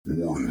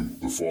Warning,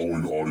 the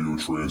following audio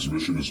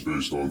transmission is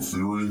based on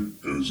theory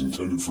and is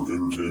intended for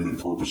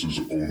entertainment purposes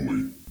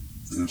only.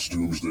 It's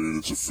Doomsday and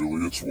its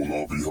affiliates will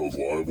not be held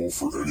liable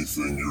for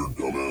anything your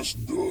dumbass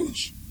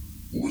does.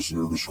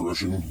 Listener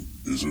discretion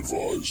is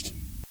advised.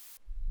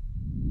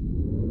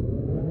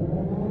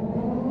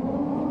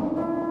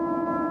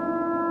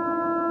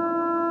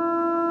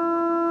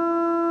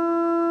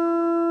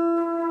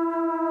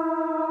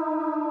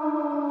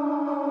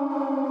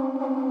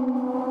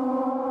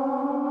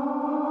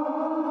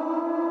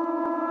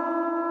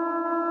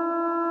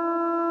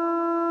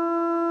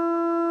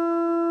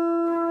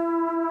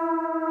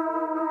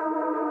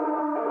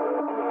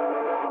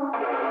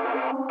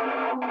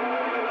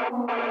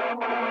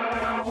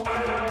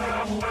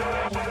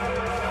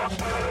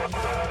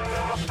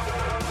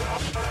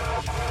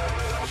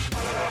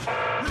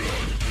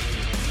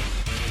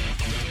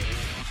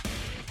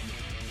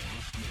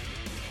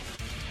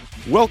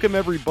 Welcome,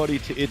 everybody,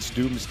 to It's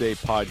Doomsday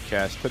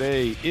Podcast.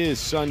 Today is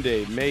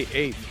Sunday, May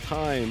 8th.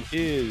 Time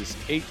is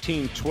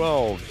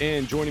 18:12,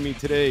 and joining me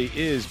today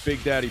is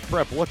Big Daddy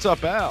Prep. What's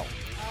up, Al?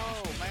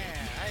 Oh,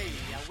 man. Hey,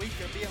 a week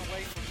of being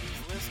away from these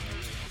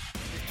listeners.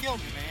 It killed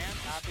me, man.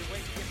 I've been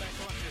waiting to get back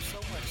on here so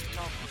much to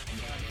talk to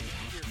everybody and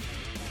hear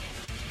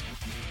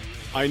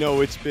from I know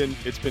it's been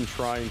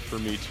trying for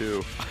me,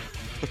 too.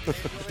 It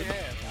really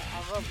has.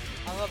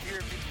 I love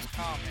hearing people's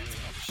comments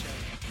about the show.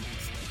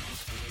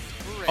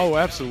 Oh,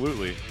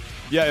 absolutely.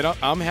 Yeah, and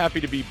I'm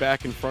happy to be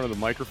back in front of the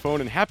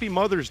microphone, and happy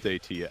Mother's Day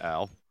to you,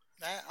 Al.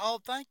 Oh,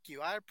 thank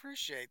you. I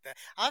appreciate that.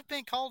 I've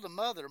been called a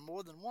mother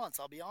more than once,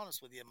 I'll be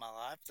honest with you, in my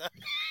life.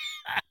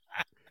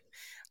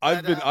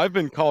 I've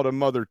been called a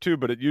mother too,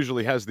 but it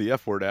usually has the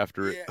F word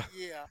after it.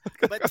 Yeah.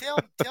 But tell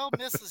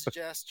Mrs.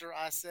 Jester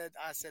I said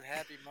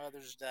Happy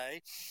Mother's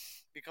Day,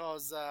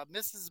 because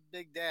Mrs.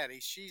 Big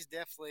Daddy, she's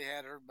definitely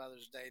had her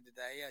Mother's Day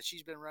today.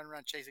 She's been running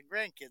around chasing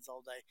grandkids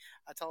all day.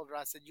 I told her,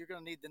 I said, you're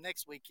going to need the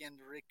next weekend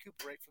to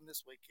recuperate from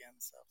this weekend.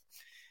 So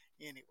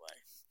anyway.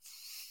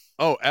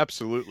 Oh,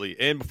 absolutely.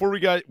 And before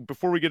we get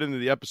into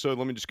the episode,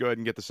 let me just go ahead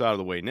and get this out of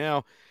the way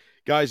now.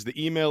 Guys,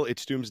 the email,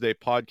 it's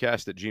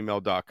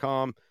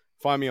doomsdaypodcast@gmail.com.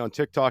 Find me on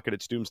TikTok at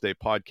It's Doomsday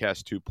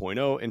Podcast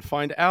 2.0, and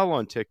find Al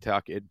on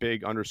TikTok at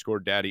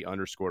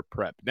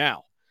big_daddy_prep.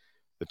 Now,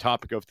 the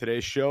topic of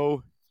today's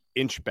show,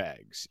 inch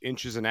bags.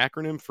 Inch is an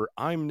acronym for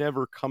I'm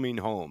never coming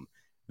home.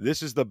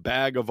 This is the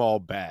bag of all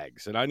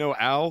bags. And I know,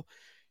 Al,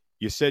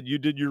 you said you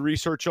did your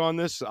research on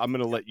this. I'm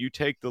going to let you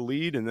take the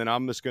lead, and then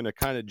I'm just going to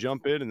kind of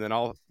jump in, and then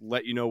I'll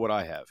let you know what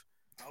I have.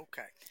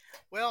 Okay.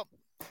 Well,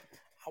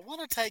 I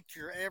want to take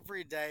your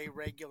everyday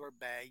regular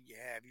bag. You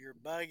have your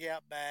bug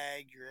out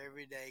bag, your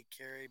everyday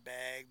carry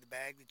bag, the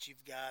bag that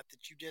you've got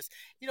that you just,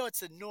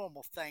 it's the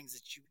normal things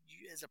that you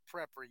as a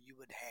prepper you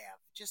would have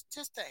just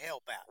to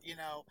help out,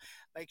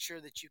 make sure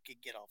that you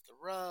could get off the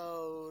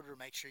road or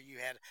make sure you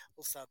had a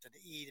little something to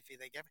eat if you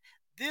think of it.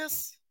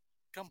 This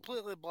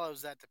completely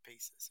blows that to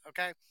pieces.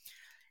 Okay.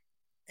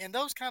 And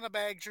those kind of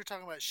bags, you're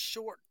talking about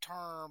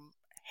short-term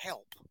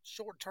help,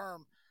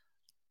 short-term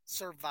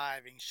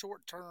surviving,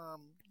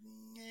 short-term,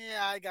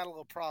 I got a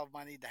little problem,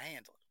 I need to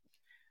handle it.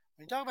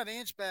 When you talk about an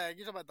inch bag,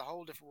 you're talking about the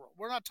whole different world.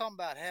 We're not talking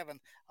about having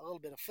a little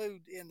bit of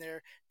food in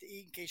there to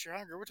eat in case you're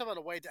hungry. We're talking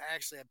about a way to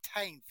actually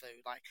obtain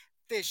food, like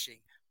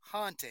fishing,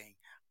 hunting,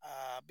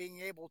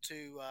 being able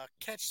to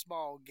catch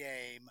small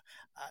game,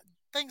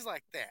 things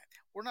like that.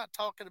 We're not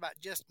talking about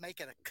just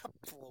making a cup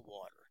full of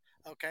water,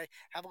 okay?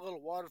 Have a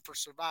little water for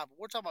survival.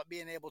 We're talking about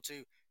being able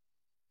to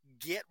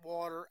get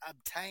water,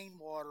 obtain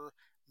water,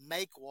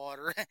 make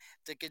water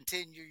to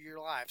continue your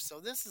life.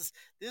 So this is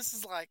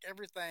like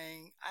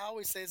everything. I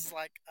always say this is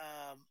like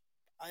an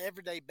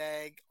everyday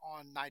bag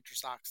on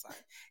nitrous oxide.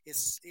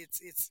 It's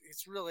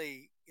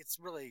really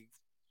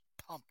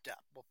pumped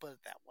up. We'll put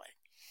it that way.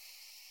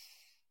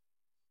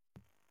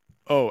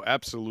 Oh,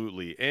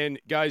 absolutely. And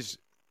guys,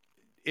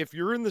 if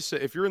you're in the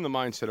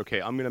mindset,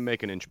 okay, I'm going to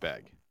make an inch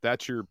bag.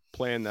 That's your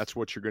plan. That's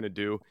what you're going to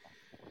do.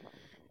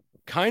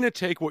 Kind of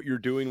take what you're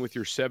doing with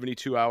your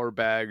 72-hour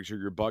bags or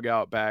your bug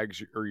out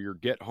bags or your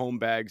get home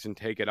bags and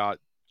take it out.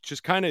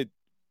 Just kind of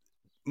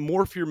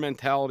morph your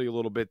mentality a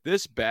little bit.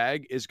 This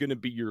bag is going to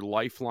be your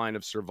lifeline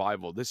of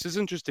survival. This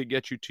isn't just to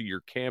get you to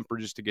your camp or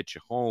just to get you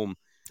home.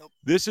 Nope.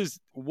 This is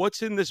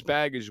what's in this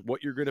bag is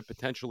what you're going to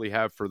potentially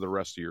have for the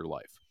rest of your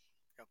life.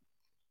 Yep.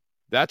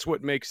 That's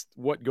what makes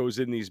what goes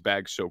in these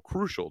bags so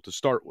crucial to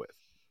start with.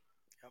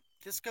 Yep.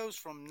 This goes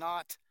from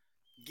not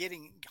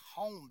getting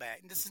home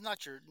bag. This is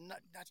not your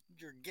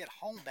get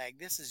home bag.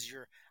 This is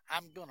your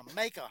I'm going to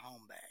make a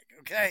home bag.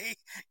 Okay,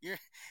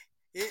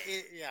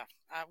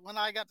 when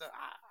I got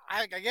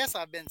I guess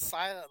I've been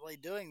silently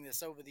doing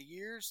this over the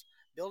years,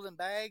 building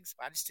bags.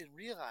 I just didn't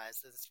realize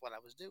that that's what I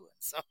was doing.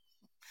 So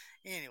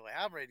anyway,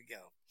 I'm ready to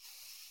go.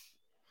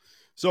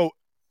 So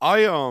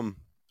I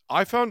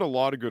found a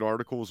lot of good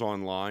articles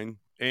online.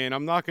 And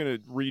I'm not going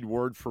to read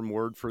word from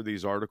word for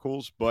these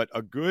articles, but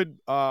a good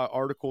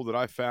article that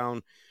I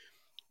found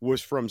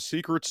was from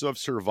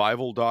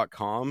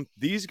secretsofsurvival.com.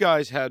 These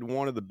guys had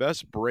one of the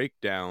best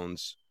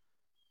breakdowns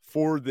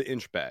for the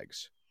inch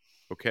bags.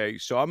 Okay,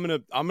 so I'm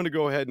gonna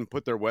go ahead and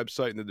put their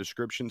website in the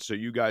description so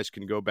you guys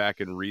can go back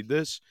and read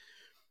this.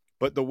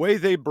 But the way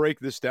they break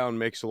this down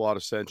makes a lot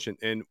of sense.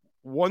 And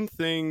one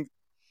thing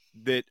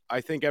that I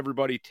think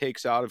everybody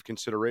takes out of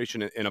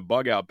consideration in a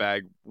bug out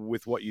bag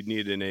with what you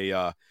need in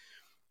a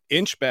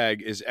inch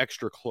bag is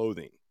extra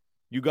clothing.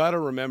 You got to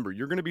remember,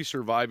 you're going to be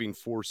surviving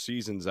 4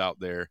 seasons out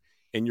there,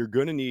 and you're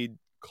going to need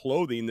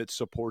clothing that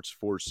supports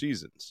 4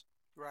 seasons,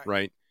 Right.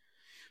 right?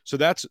 So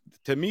that's,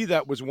 to me,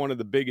 that was one of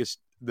the biggest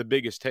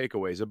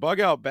takeaways. A bug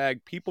out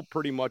bag, people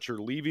pretty much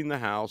are leaving the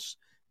house.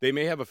 They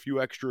may have a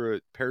few extra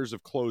pairs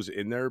of clothes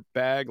in their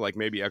bag, like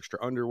maybe extra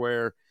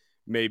underwear,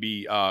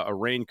 maybe a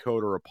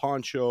raincoat or a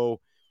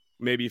poncho,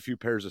 maybe a few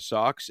pairs of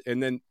socks.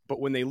 But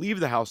when they leave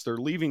the house, they're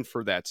leaving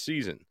for that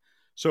season.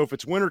 So if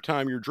it's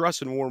wintertime, you're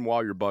dressing warm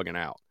while you're bugging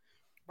out.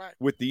 Right.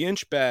 With the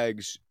inch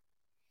bags,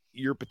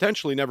 you're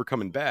potentially never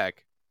coming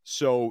back.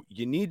 So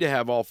you need to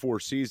have all 4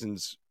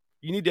 seasons.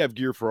 You need to have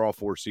gear for all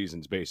 4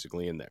 seasons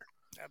basically in there.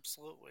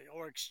 Absolutely.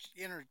 Or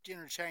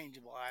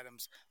interchangeable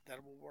items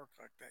that will work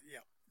like that.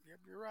 Yep. Yep.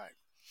 You're right.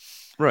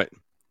 Right.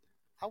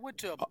 I went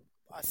to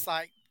a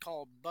site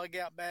called Bug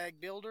Out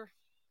Bag Builder,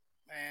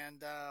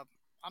 and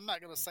I'm not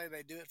going to say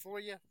they do it for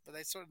you, but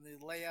they certainly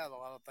lay out a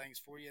lot of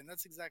things for you, and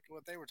that's exactly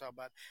what they were talking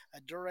about: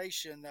 a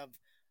duration of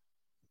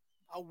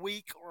a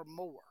week or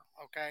more.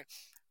 Okay,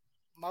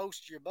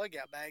 most of your bug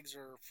out bags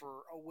are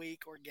for a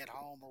week or get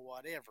home or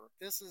whatever.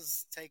 This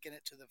is taking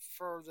it to the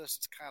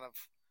furthest kind of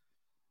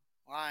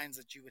lines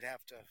that you would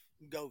have to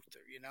go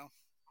through. You know.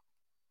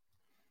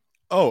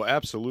 Oh,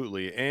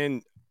 absolutely.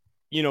 And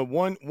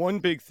one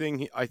big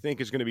thing I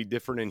think is going to be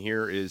different in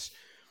here is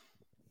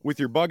with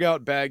your bug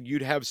out bag,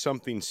 you'd have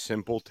something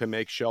simple to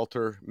make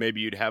shelter.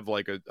 Maybe you'd have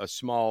like a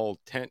small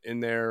tent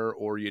in there,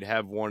 or you'd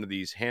have one of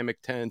these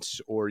hammock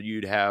tents, or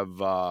you'd have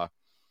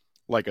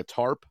like a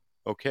tarp.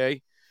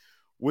 Okay.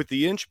 With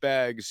the inch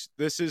bags,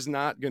 this is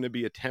not going to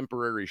be a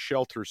temporary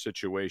shelter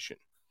situation.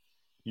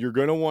 You're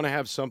going to want to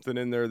have something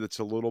in there that's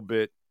a little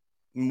bit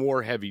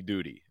more heavy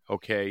duty.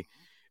 Okay.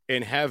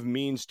 And have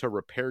means to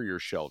repair your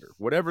shelter,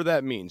 whatever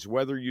that means.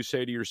 Whether you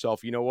say to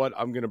yourself, you know what,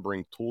 I'm going to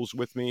bring tools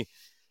with me,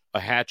 a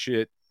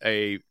hatchet,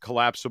 a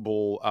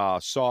collapsible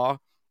saw,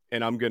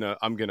 and I'm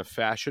gonna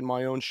fashion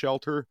my own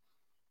shelter.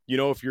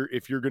 If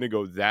you're going to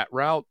go that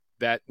route,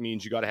 that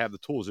means you got to have the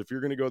tools. If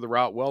you're going to go the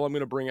route, well, I'm going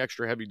to bring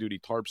extra heavy duty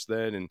tarps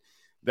then, and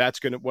that's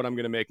what I'm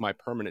going to make my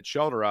permanent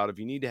shelter out of.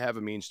 You need to have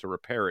a means to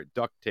repair it,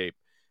 duct tape,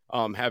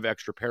 have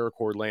extra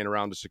paracord laying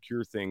around to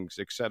secure things,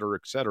 et cetera,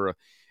 et cetera.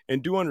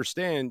 And do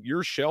understand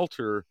your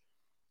shelter,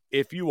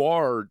 if you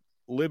are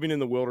living in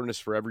the wilderness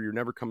forever, you're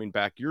never coming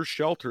back, your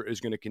shelter is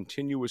going to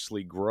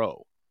continuously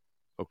grow.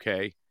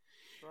 Okay.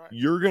 Right.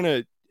 You're going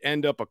to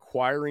end up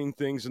acquiring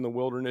things in the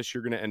wilderness.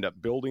 You're going to end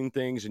up building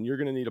things, and you're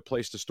going to need a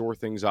place to store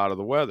things out of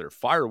the weather.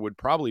 Fire would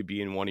probably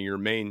be in one of your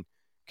main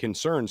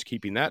concerns,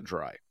 keeping that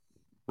dry.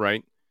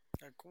 Right.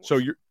 Of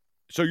course.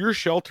 So your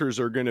shelters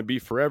are going to be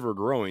forever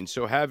growing.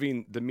 So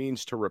having the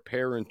means to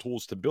repair and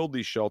tools to build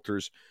these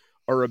shelters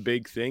are a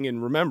big thing.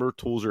 And remember,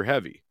 tools are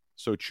heavy.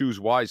 So choose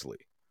wisely.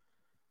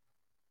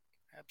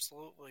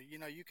 Absolutely.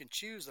 You can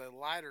choose a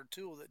lighter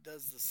tool that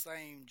does the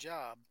same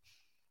job,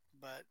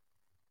 but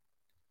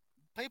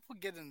people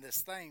get in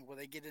this thing where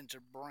they get into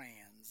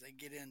brands, they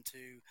get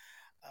into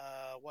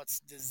what's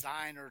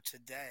designer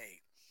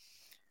today.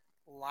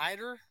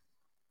 Lighter,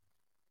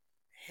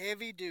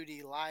 heavy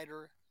duty,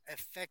 lighter,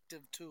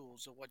 effective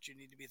tools are what you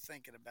need to be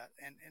thinking about.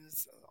 And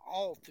it's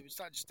all through, it's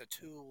not just a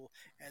tool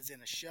as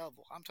in a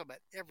shovel. I'm talking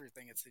about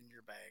everything that's in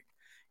your bag.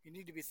 You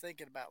need to be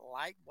thinking about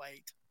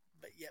lightweight,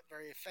 but yet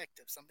very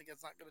effective, something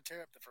that's not going to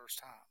tear up the first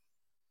time.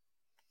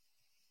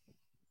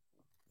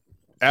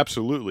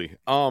 Absolutely.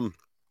 And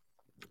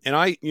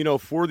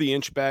for the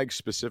inch bags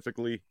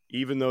specifically,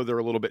 even though they're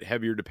a little bit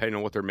heavier depending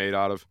on what they're made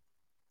out of,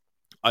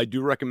 I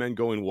do recommend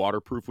going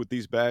waterproof with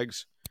these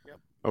bags. Yep.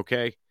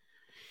 Okay.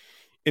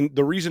 And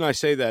the reason I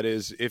say that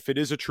is if it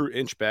is a true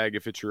inch bag,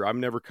 if it's your I'm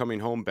never coming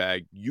home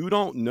bag, you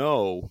don't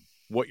know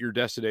what your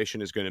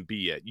destination is going to be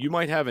yet. You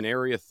might have an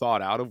area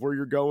thought out of where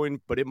you're going,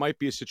 but it might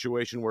be a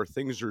situation where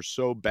things are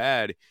so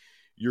bad,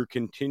 you're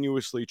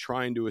continuously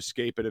trying to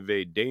escape and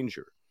evade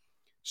danger.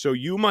 So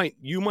you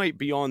might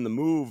be on the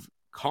move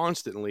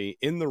constantly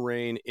in the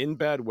rain, in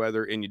bad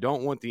weather, and you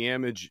don't want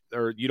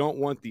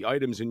the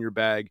items in your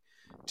bag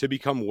to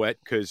become wet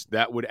because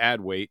that would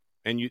add weight,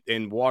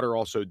 and water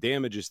also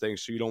damages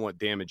things, so you don't want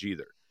damage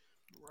either.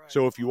 Right.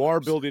 So if you are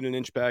 100%. building an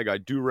inch bag, I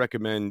do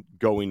recommend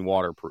going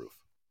waterproof.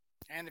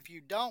 And if you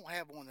don't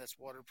have one that's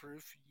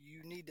waterproof,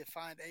 you need to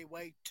find a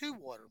way to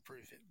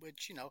waterproof it,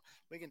 which,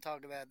 we can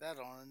talk about that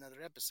on another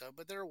episode.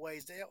 But there are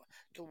ways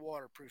to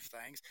waterproof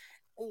things,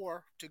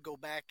 or to go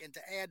back and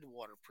to add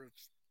waterproof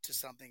to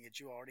something that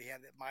you already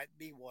have that might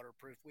be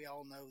waterproof. We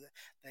all know that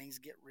things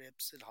get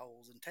rips and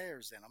holes and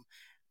tears in them.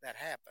 That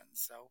happens.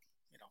 So,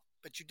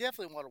 but you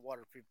definitely want a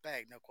waterproof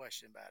bag, no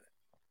question about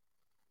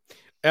it.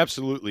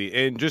 Absolutely.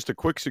 And just a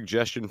quick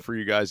suggestion for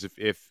you guys,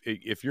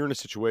 if you're in a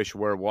situation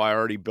where, well, I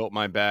already built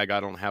my bag,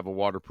 I don't have a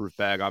waterproof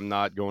bag, I'm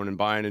not going and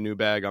buying a new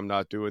bag, I'm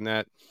not doing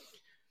that.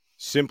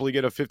 simply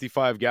get a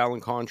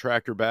 55-gallon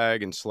contractor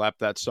bag and slap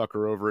that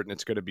sucker over it, and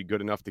it's going to be good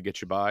enough to get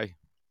you by.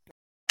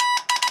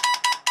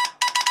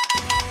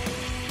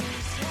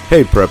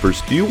 Hey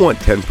preppers, do you want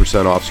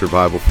 10% off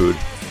survival food?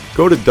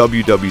 Go to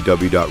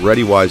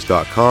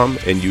www.readywise.com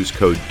and use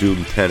code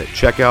DOOM10 at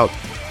checkout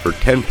for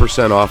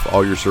 10% off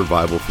all your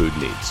survival food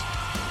needs.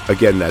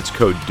 Again, that's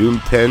code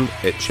DOOM10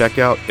 at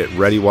checkout at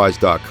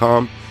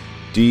readywise.com,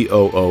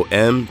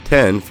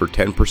 DOOM10 for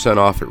 10%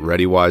 off at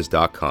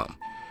readywise.com.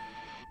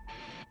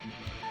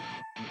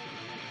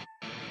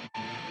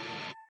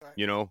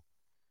 You know?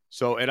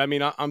 So, and I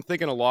mean, I'm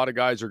thinking a lot of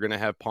guys are going to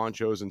have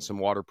ponchos and some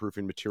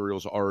waterproofing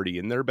materials already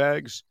in their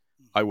bags.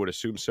 I would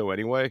assume so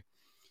anyway.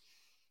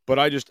 But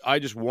I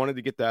just wanted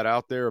to get that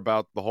out there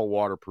about the whole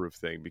waterproof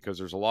thing, because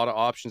there's a lot of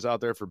options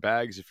out there for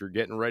bags. If you're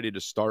getting ready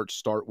to start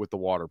with the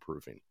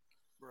waterproofing.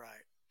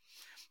 Right.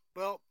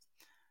 Well,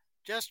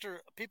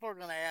 Jester, people are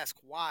going to ask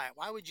why.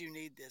 Why would you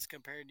need this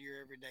compared to your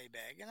everyday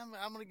bag? And I'm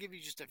going to give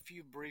you just a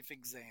few brief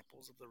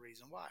examples of the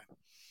reason why.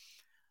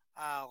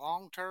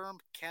 Long-term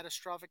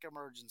catastrophic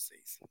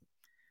emergencies,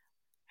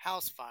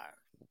 house fire,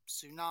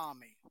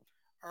 tsunami,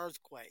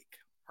 earthquake,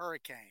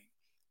 hurricane,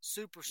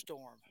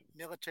 superstorm,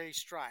 military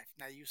strife.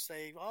 Now you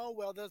say, oh,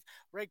 well, the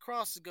Red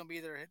Cross is going to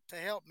be there to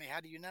help me. How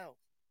do you know?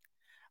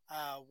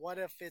 What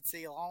if it's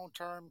a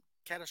long-term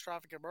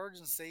catastrophic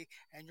emergency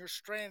and you're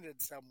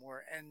stranded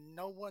somewhere and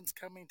no one's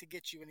coming to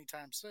get you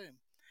anytime soon?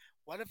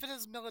 What if it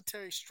is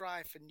military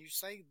strife and you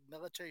say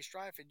military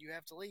strife and you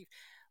have to leave?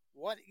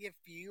 What if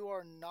you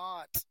are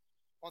not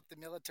what the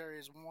military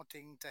is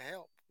wanting to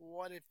help?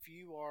 What if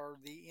you are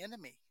the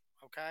enemy,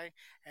 okay,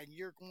 and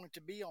you're going to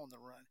be on the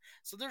run?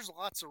 So there's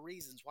lots of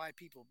reasons why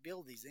people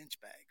build these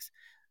inch bags.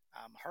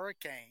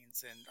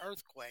 Hurricanes and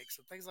earthquakes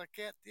and things like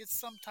that, it's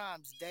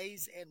sometimes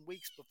days and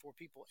weeks before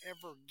people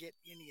ever get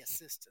any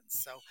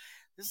assistance. So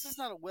this is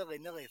not a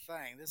willy-nilly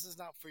thing. This is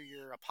not for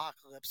your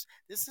apocalypse.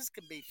 This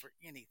can be for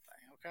anything,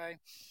 okay?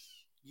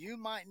 You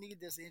might need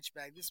this inch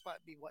bag. This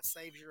might be what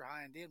saves your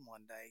hind end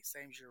one day,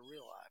 saves your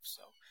real life.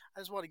 So I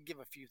just want to give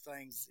a few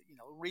things,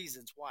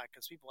 reasons why,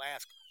 because people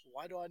ask,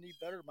 why do I need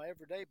better than my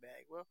everyday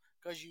bag? Well,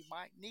 because you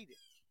might need it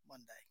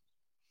one day.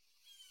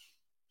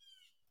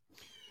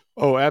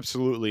 Oh,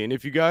 absolutely. And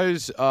if you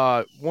guys,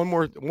 one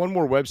more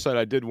website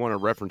I did want to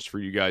reference for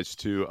you guys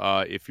too.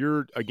 If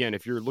you're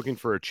looking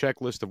for a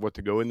checklist of what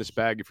to go in this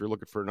bag, if you're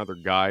looking for another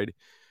guide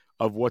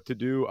of what to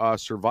do,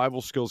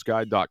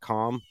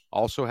 survivalskillsguide.com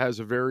also has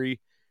a very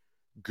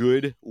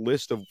good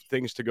list of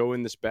things to go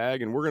in this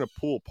bag. And we're going to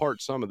pull apart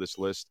some of this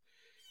list.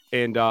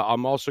 And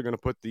I'm also going to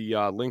put the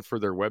link for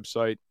their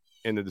website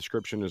in the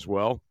description as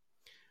well.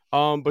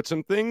 But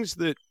some things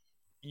that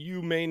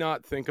you may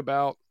not think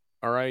about,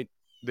 all right,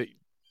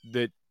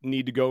 that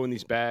need to go in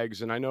these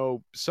bags. And I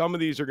know some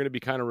of these are going to be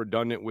kind of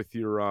redundant with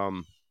your,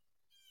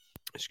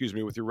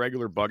 with your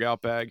regular bug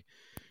out bag.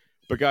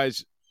 But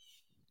guys,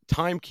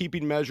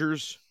 timekeeping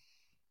measures,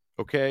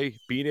 okay,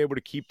 being able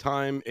to keep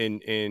time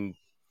and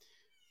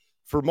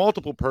for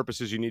multiple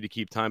purposes, you need to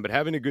keep time, but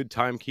having a good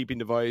timekeeping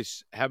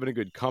device, having a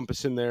good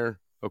compass in there,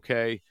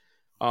 okay,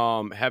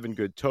 having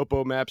good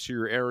topo maps of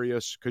your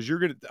areas, because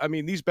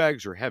these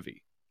bags are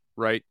heavy,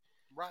 right?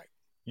 Right.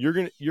 You're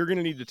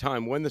gonna need the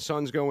time when the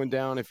sun's going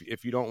down.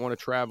 If you don't want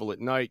to travel at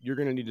night, you're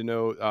gonna need to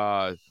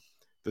know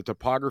the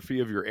topography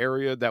of your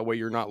area. That way,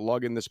 you're not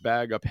lugging this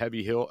bag up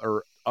heavy hill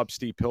or up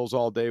steep hills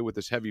all day with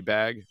this heavy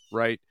bag,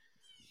 right?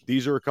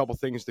 These are a couple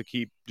things to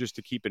keep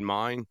in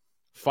mind.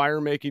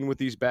 Fire making with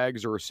these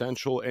bags are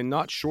essential, and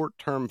not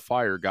short-term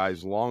fire,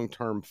 guys.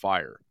 Long-term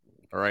fire.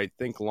 All right,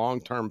 think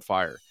long-term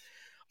fire.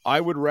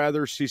 I would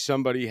rather see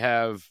somebody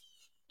have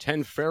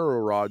 10 ferro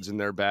rods in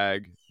their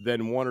bag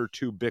than 1 or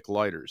 2 Bic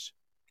lighters.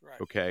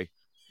 Right. Okay.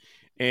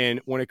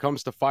 And when it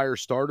comes to fire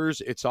starters,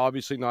 it's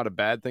obviously not a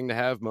bad thing to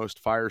have. Most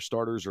fire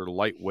starters are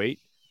lightweight,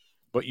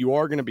 but you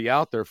are going to be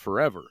out there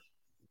forever.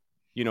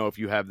 If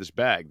you have this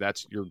bag,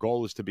 that's your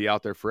goal, is to be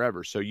out there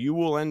forever. So you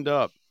will end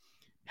up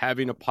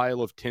having a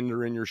pile of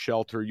tinder in your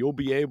shelter. You'll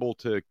be able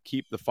to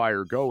keep the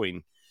fire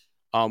going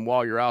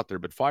while you're out there.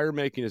 But fire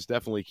making is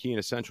definitely key and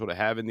essential to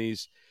having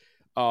these.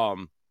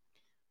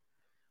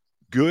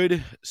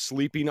 Good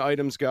sleeping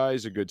items,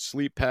 guys, a good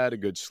sleep pad, a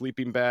good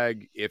sleeping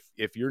bag.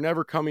 If you're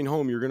never coming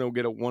home, you're going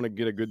to want to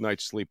get a good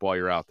night's sleep while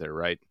you're out there,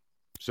 right?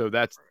 So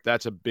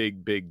that's a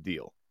big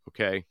deal,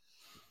 okay?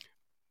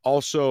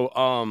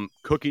 Also,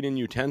 cooking in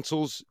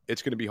utensils.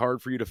 It's going to be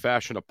hard for you to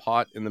fashion a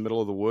pot in the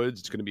middle of the woods.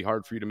 It's going to be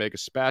hard for you to make a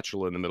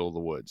spatula in the middle of the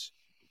woods,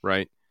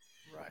 right?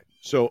 Right.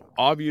 So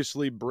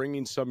obviously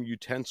bringing some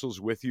utensils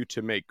with you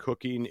to make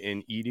cooking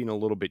and eating a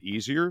little bit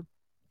easier,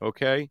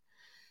 okay?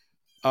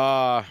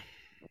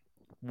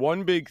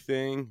 One big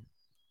thing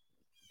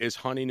is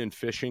hunting and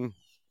fishing,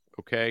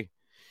 okay?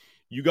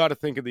 You got to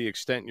think of the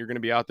extent you're going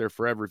to be out there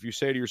forever. If you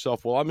say to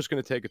yourself, well, I'm just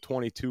going to take a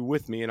 22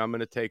 with me and I'm going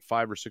to take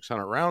 500 or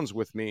 600 rounds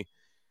with me,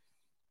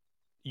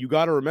 you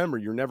got to remember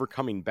you're never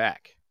coming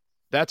back.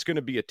 That's going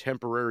to be a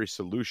temporary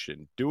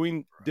solution.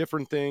 Doing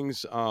different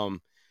things,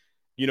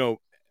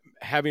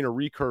 having a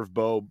recurve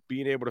bow,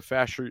 being able to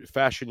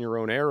fashion your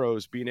own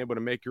arrows, being able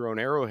to make your own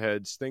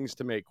arrowheads, things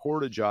to make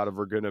cordage out of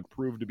are going to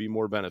prove to be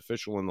more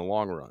beneficial in the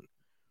long run,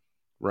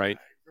 right?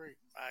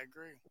 I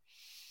agree.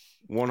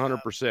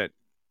 100%.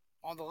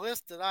 On the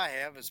list that I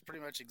have is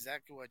pretty much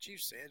exactly what you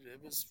said.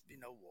 It was,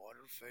 water,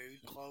 food,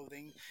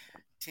 clothing,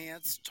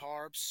 tents,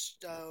 tarps,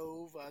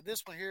 stove.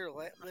 This one here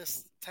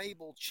lists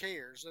table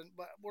chairs,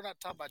 but we're not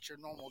talking about your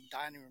normal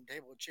dining room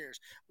table chairs.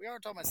 We are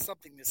talking about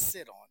something to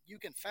sit on. You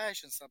can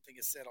fashion something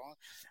to sit on,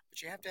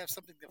 but you have to have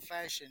something to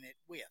fashion it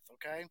with,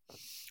 okay?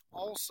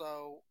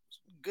 Also,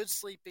 good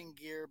sleeping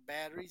gear,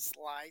 batteries,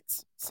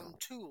 lights, some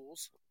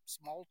tools,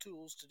 small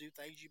tools to do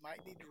things you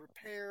might need to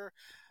repair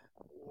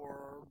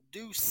or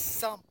do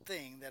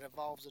something that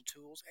involves the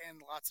tools,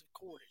 and lots of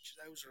cordage.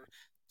 Those are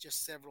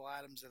just several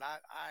items that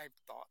I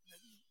thought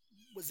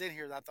was in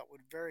here that I thought were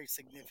very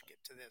significant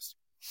to this.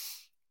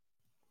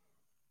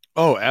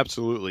 Oh,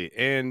 absolutely.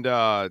 And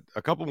a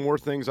couple more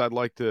things I'd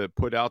like to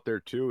put out there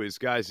too is,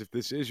 guys, if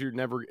this is your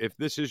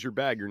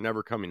bag, you're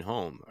never coming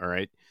home. All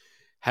right.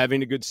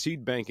 Having a good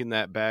seed bank in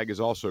that bag is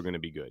also going to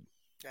be good.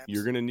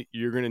 Absolutely.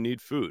 You're gonna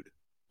need food,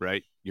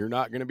 right? You're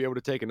not going to be able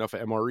to take enough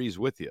MREs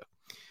with you.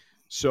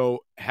 So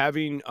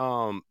having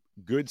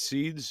good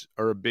seeds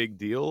are a big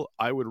deal.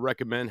 I would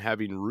recommend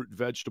having root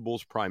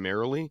vegetables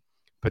primarily,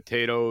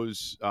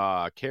 potatoes,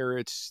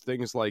 carrots,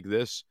 things like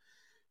this.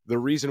 The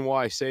reason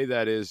why I say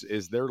that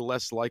is they're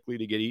less likely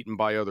to get eaten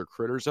by other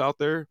critters out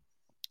there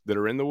that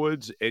are in the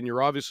woods, and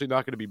you're obviously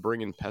not going to be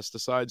bringing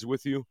pesticides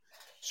with you.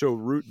 So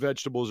root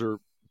vegetables are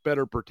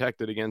better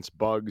protected against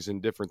bugs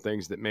and different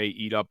things that may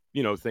eat up,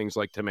 things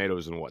like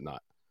tomatoes and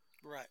whatnot.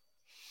 Right.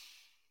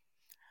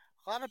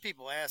 A lot of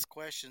people ask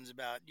questions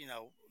about,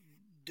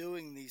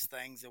 doing these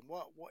things and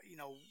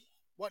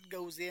what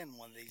goes in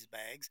one of these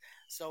bags.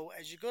 So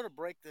as you go to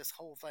break this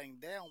whole thing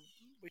down,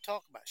 we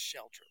talk about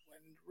shelter.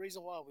 And the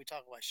reason why we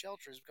talk about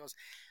shelter is because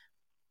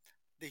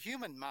the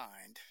human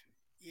mind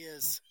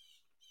is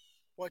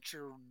what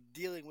you're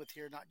dealing with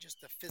here, not just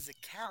the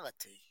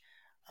physicality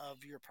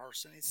of your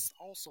person, it's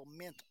also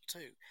mental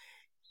too.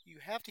 You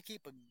have to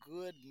keep a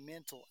good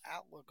mental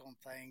outlook on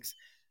things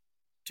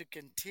to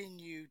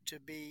continue to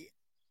be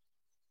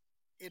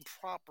in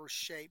proper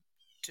shape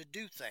to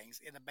do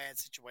things in a bad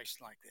situation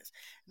like this.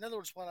 In other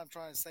words, what I'm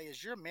trying to say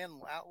is your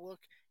mental outlook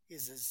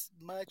is as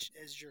much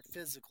as your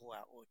physical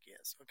outlook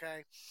is,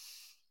 okay?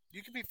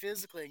 You can be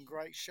physically in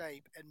great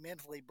shape and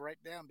mentally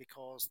break down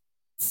because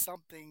some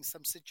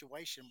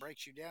situation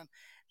breaks you down,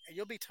 and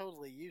you'll be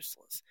totally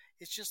useless.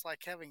 It's just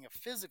like having a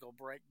physical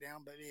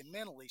breakdown but being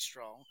mentally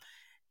strong.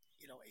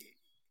 You know,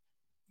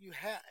 you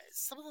have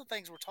some of the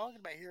things we're talking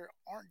about here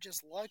aren't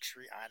just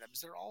luxury items.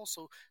 They're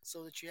also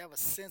so that you have a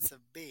sense of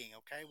being.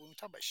 Okay, when we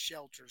talk about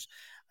shelters,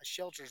 a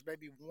shelter is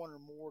maybe one or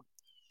more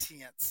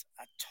tents,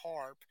 a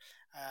tarp,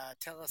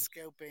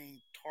 telescoping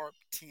tarp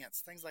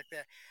tents, things like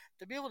that.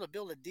 To be able to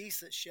build a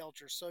decent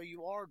shelter so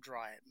you are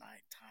dry at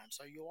nighttime,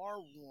 so you are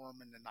warm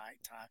in the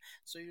nighttime,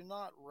 so you're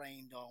not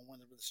rained on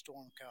whenever the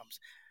storm comes.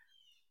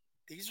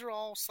 These are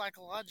all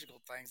psychological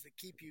things that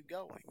keep you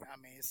going.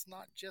 I mean, it's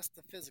not just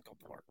the physical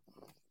part.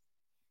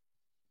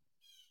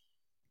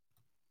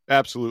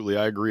 Absolutely.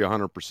 I agree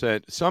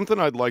 100%. Something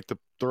I'd like to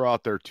throw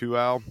out there too,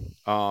 Al,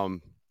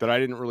 that I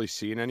didn't really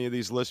see in any of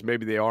these lists.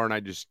 Maybe they are, and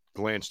I just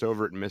glanced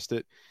over it and missed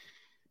it.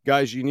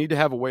 Guys, you need to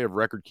have a way of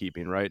record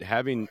keeping, right?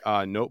 Having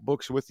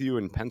notebooks with you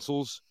and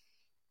pencils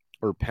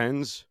or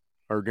pens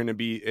are going to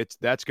be,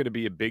 that's going to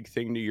be a big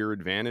thing to your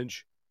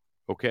advantage.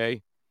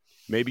 Okay.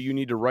 Maybe you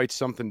need to write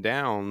something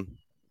down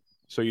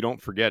so you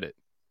don't forget it.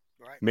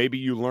 Right. Maybe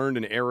you learned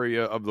an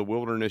area of the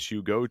wilderness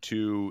you go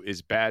to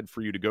is bad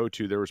for you to go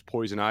to. There was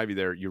poison ivy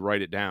there. You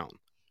write it down.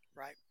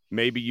 Right.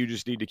 Maybe you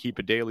just need to keep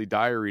a daily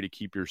diary to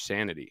keep your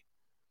sanity.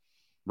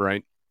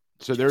 Right.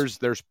 So there's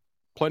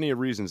plenty of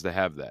reasons to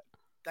have that.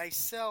 They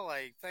sell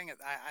a thing.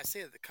 I see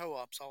it at the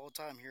co-ops all the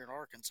time here in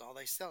Arkansas.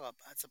 They sell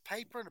it's a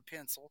paper and a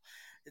pencil.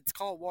 It's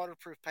called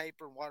waterproof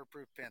paper and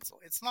waterproof pencil.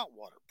 It's not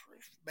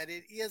waterproof, but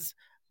it is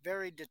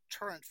very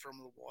deterrent from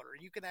the water.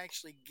 You can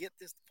actually get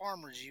this.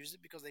 Farmers use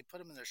it because they put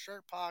them in their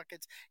shirt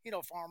pockets. You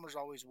know, farmers are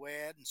always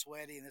wet and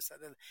sweaty and this, that.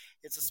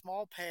 It's a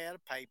small pad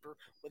of paper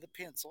with a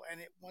pencil,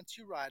 and once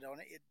you write on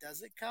it, it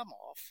doesn't come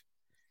off,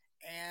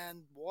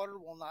 and water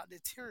will not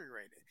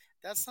deteriorate it.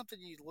 That's something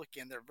you look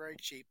in. They're very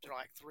cheap. They're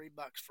like $3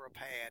 for a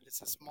pad.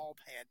 It's a small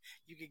pad.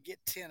 You could get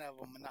 10 of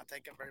them and not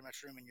take up very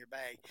much room in your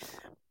bag.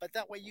 But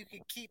that way you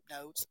could keep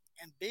notes,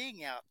 and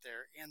being out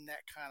there in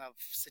that kind of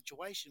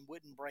situation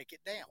wouldn't break it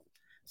down.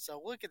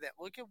 So look at that.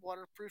 Look at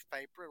waterproof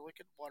paper. Look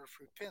at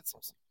waterproof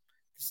pencils.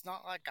 It's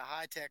not like a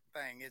high-tech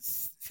thing.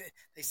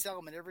 They sell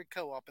them in every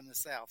co-op in the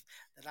South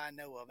that I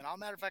know of. And as a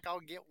matter of fact, I'll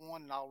get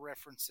one and I'll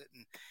reference it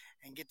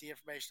and get the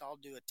information. I'll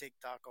do a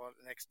TikTok on it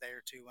the next day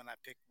or two when I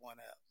pick one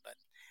up. But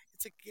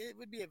it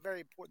would be a very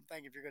important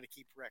thing if you're going to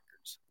keep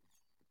records.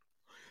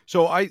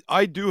 So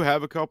I do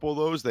have a couple of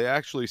those. They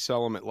actually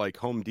sell them at like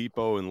Home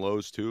Depot and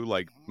Lowe's too.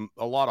 Like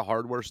a lot of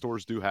hardware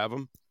stores do have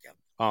them.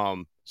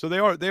 Yep. So they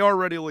are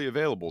readily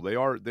available. They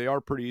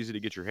are pretty easy to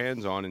get your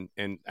hands on.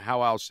 And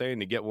how I was saying,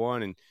 to get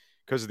one and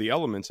because of the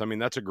elements, I mean,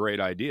 that's a great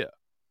idea.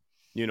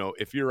 You know,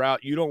 if you're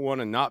out, you don't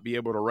want to not be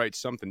able to write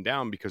something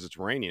down because it's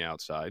raining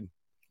outside.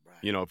 Right.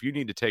 You know, if you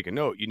need to take a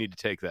note, you need to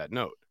take that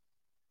note.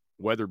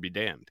 Weather be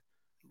damned.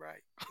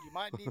 Right. You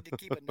might need to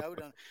keep a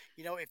note on,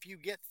 if you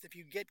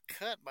get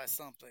cut by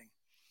something,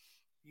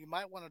 you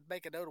might want to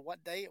make a note of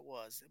what day it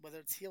was, whether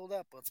it's healed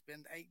up. Well, it's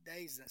been 8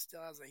 days and it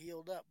still hasn't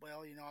healed up.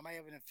 Well, I may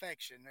have an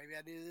infection. Maybe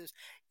I do this.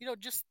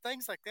 Just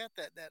things like that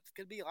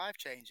could be life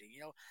changing.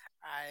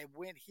 I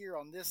went here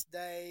on this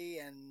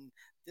day and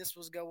this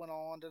was going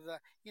on.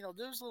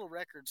 Those little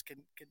records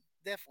can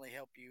definitely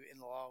help you in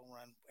the long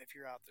run if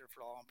you're out there for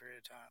a long period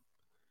of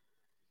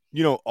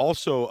time.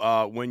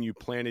 Also, when you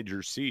planted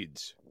your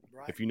seeds,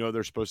 Right. if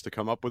they're supposed to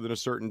come up within a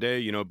certain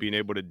day, being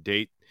able to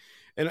date.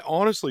 And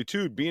honestly,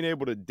 too, being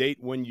able to date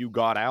when you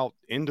got out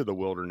into the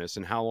wilderness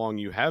and how long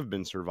you have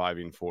been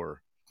surviving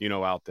for,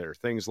 out there,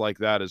 things like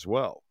that as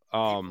well.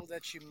 People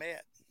that you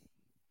met.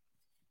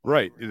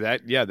 Right.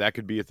 That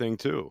could be a thing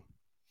too.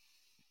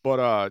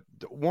 But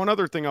one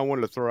other thing I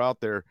wanted to throw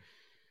out there.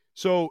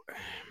 So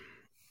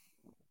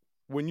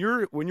when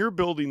you're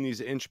building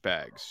these inch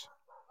bags,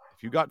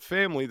 if you got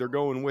family, they're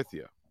going with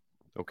you.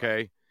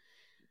 Okay.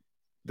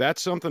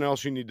 That's something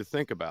else you need to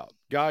think about.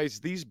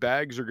 Guys, these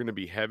bags are going to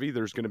be heavy.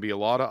 There's going to be a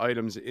lot of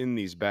items in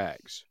these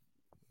bags.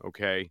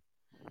 Okay.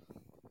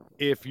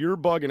 If you're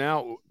bugging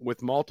out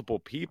with multiple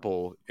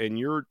people and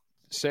you're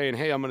saying,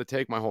 hey, I'm going to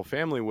take my whole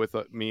family with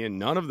me and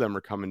none of them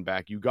are coming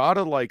back, you got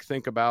to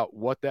think about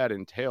what that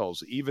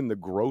entails, even the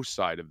gross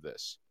side of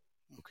this.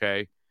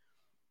 Okay.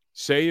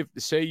 Say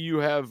you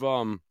have,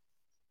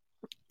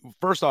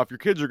 first off, your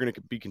kids are going to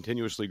be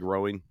continuously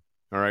growing.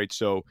 All right.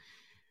 So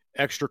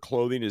extra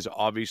clothing is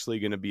obviously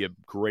going to be a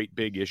great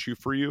big issue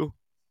for you,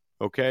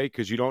 okay?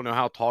 Because you don't know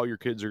how tall your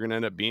kids are going to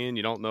end up being.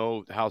 You don't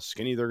know how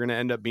skinny they're going to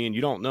end up being.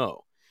 You don't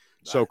know.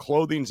 Right. So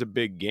clothing's a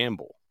big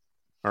gamble,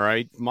 all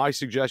right? My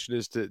suggestion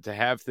is to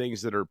have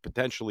things that are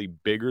potentially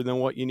bigger than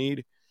what you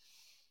need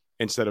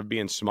instead of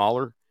being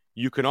smaller.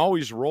 You can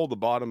always roll the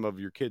bottom of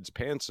your kids'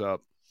 pants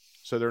up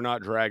so they're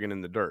not dragging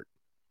in the dirt,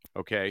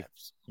 okay?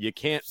 You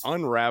can't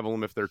unravel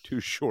them if they're too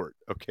short,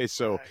 okay?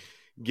 So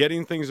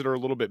getting things that are a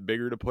little bit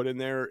bigger to put in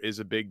there is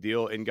a big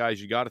deal. And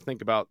guys, you got to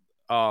think about,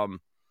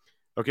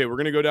 okay, we're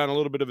going to go down a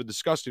little bit of a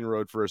disgusting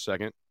road for a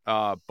second.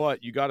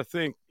 But you got to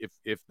think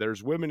if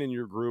there's women in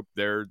your group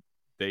there,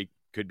 they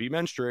could be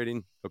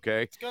menstruating.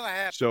 Okay. It's going to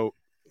happen. So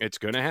it's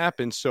going to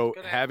happen. So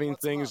having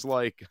things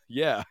like,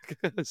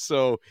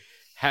 so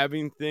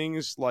having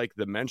things like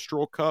the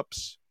menstrual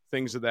cups,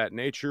 things of that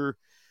nature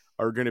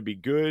are going to be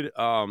good.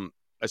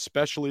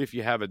 Especially if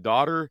you have a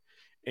daughter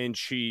and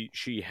she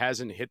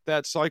hasn't hit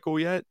that cycle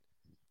yet,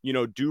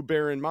 do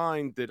bear in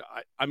mind that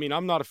I mean,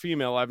 I'm not a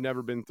female. I've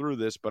never been through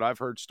this, but I've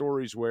heard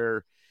stories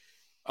where,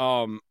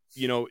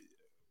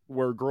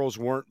 where girls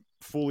weren't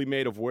fully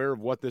made aware of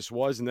what this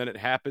was. And then it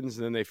happens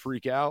and then they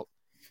freak out.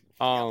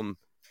 So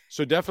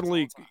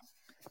definitely,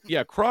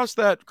 cross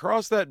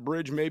that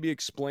bridge, maybe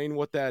explain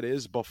what that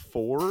is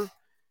before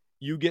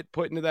you get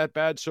put into that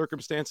bad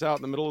circumstance out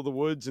in the middle of the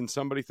woods and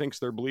somebody thinks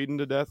they're bleeding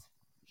to death.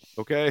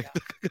 Okay.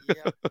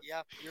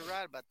 Yeah, you're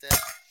right about that.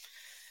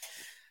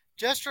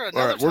 Jester,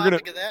 another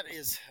topic of that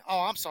is.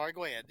 Oh, I'm sorry.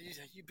 Go ahead.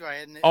 You go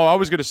ahead. I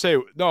was going to say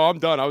no. I'm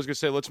done. I was going to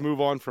say let's move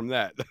on from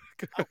that.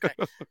 Okay,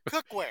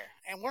 cookware,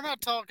 and we're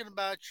not talking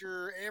about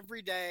your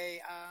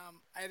everyday.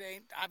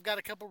 I've got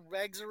a couple of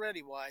bags of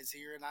Ready Wise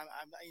here, and I'm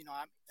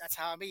that's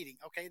how I'm eating.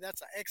 Okay,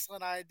 that's an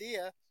excellent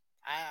idea.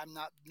 I'm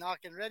not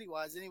knocking Ready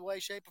Wise any way,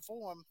 shape, or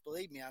form.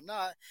 Believe me, I'm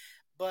not.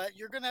 But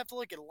you're going to have to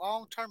look at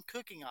long-term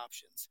cooking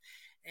options.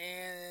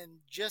 And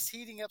just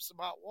heating up some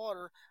hot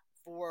water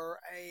for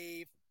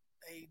a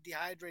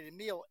dehydrated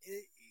meal,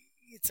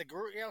 it's a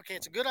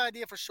good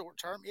idea for short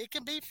term. It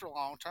can be for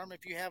long term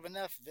if you have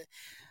enough of it,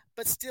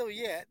 but still,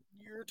 yet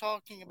you're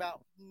talking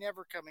about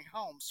never coming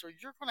home. So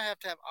you're going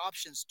to have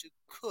options to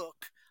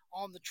cook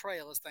on the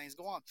trail as things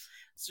go on.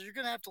 So you're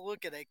going to have to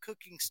look at a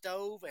cooking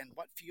stove and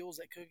what fuels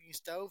that cooking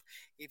stove.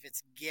 If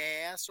it's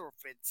gas or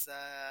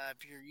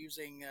if you're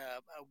using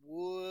a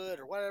wood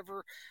or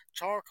whatever,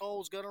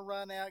 charcoal is going to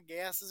run out,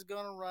 gas is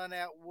going to run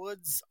out,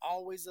 wood's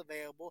always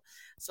available.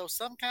 So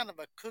some kind of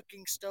a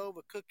cooking stove,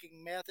 a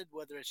cooking method,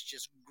 whether it's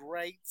just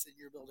grates and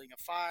you're building a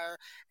fire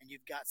and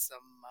you've got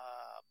some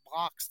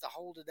blocks to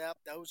hold it up,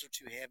 those are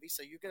too heavy.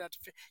 So you're going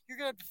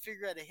to have to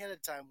figure out ahead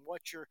of time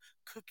what your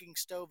cooking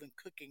stove and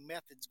cooking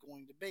method's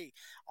going to be.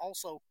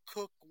 Also,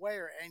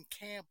 cookware and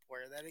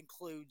campware. That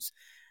includes,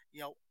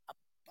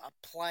 a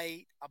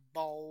plate, a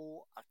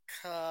bowl, a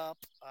cup,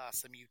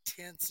 some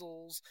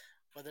utensils,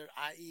 whether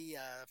i.e.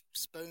 a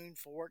spoon,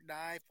 fork,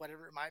 knife,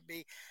 whatever it might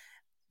be.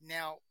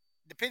 Now,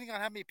 depending on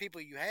how many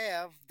people you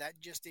have, that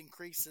just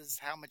increases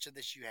how much of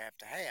this you have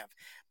to have.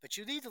 But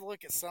you need to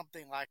look at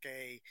something like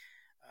a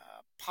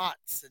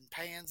pots and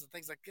pans and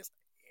things like this.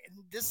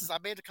 And I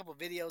made a couple of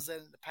videos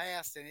in the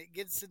past, and it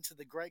gets into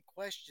the great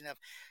question of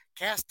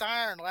cast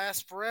iron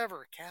lasts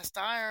forever. Cast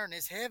iron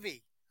is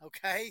heavy.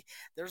 Okay,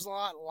 there's a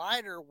lot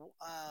lighter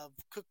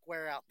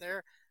cookware out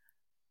there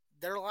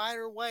they're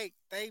lighter weight.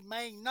 They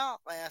may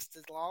not last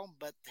as long,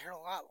 but they're a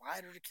lot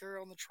lighter to carry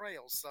on the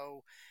trail.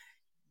 So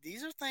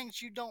these are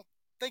things you don't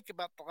think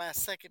about the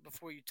last second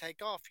before you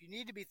take off. You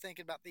need to be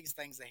thinking about these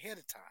things ahead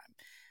of time.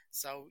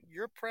 So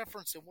your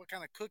preference in what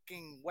kind of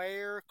cooking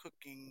ware,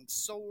 cooking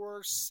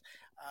source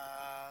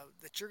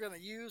that you're going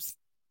to use,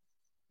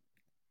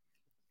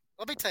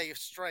 let me tell you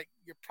straight,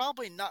 you're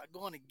probably not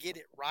going to get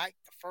it right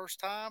the first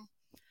time.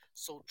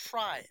 So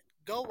try it.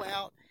 Go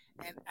out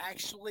and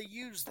actually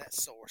use that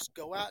source.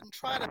 Go out and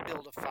try to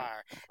build a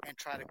fire and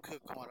try to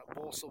cook on it,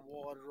 boil some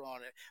water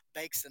on it,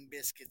 bake some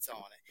biscuits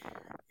on it.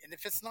 And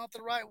if it's not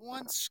the right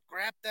one,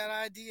 scrap that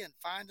idea and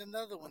find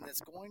another one that's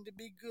going to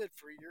be good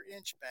for your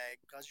inch bag,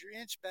 because your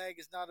inch bag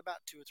is not about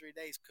 2 or 3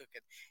 days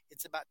cooking.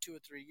 It's about 2 or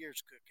 3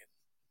 years cooking.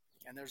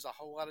 And there's a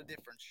whole lot of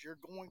difference. You're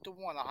going to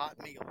want a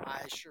hot meal,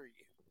 I assure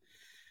you.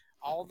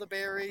 All the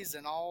berries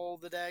and all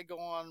the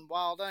daggone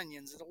wild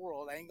onions in the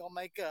world ain't going to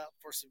make up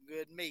for some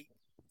good meat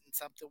and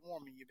something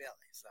warm in your belly.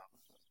 So.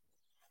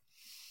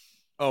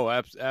 Oh,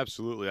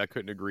 absolutely. I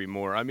couldn't agree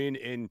more. I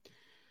mean,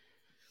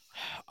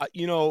 a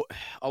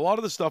lot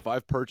of the stuff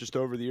I've purchased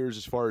over the years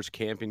as far as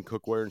camping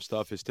cookware and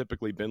stuff has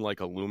typically been like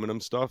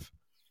aluminum stuff.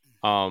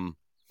 And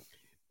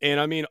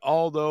I mean,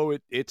 although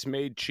it's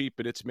made cheap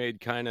and it's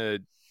made kind of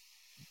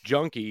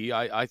junky,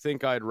 I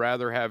think I'd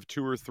rather have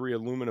 2 or 3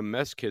 aluminum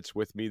mess kits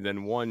with me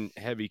than one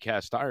heavy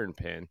cast iron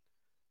pan.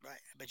 Right.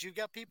 But you've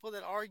got people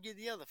that argue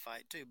the other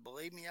fight too.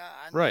 Believe me,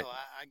 I know. Right.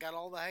 I got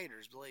all the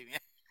haters, believe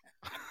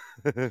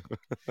me.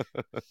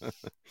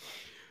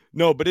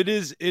 No, but it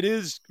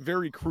is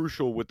very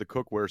crucial with the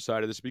cookware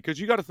side of this, because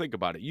you got to think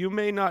about it. You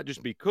may not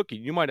just be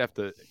cooking. You might have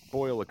to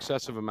boil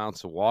excessive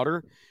amounts of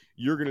water.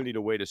 You're going to need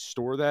a way to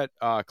store that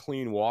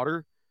clean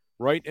water,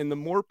 right? And the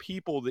more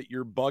people that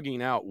you're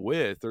bugging out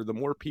with, or the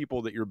more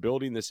people that you're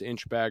building this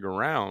inch bag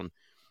around,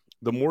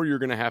 the more you're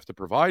going to have to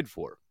provide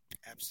for.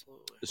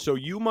 Absolutely. So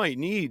you might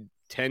need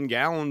 10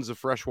 gallons of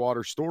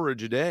freshwater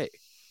storage a day,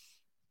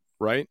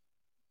 right?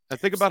 And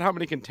think about how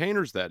many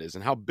containers that is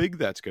and how big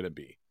that's going to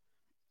be.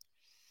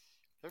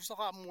 There's a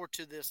lot more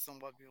to this than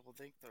what people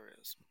think there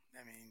is.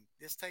 I mean,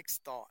 this takes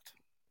thought.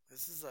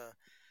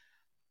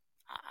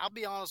 I'll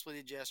be honest with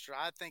you, Jester.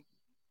 I think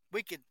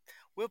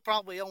we'll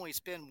probably only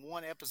spend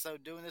one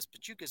episode doing this,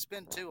 but you could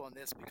spend 2 on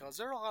this, because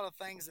there are a lot of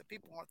things that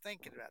people aren't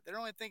thinking about. They're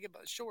only thinking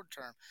about the short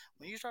term.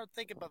 When you start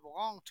thinking about the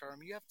long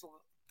term, you have to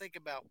think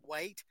about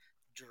weight,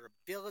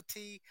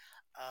 durability,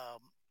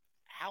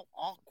 how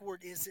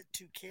awkward is it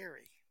to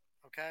carry,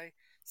 okay?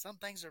 Some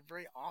things are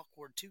very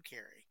awkward to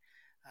carry.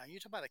 You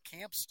talk about a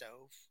camp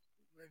stove.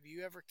 Have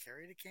you ever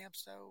carried a camp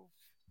stove?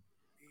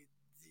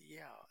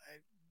 Yeah.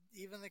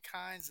 Even the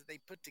kinds that they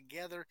put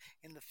together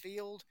in the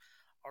field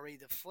are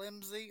either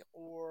flimsy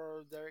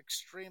or they're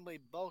extremely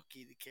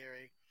bulky to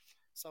carry.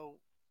 So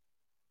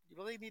you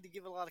really need to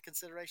give it a lot of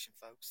consideration,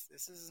 folks.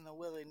 This isn't a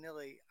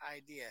willy-nilly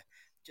idea.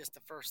 Just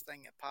the first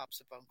thing that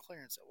pops up on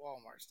clearance at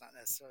Walmart is not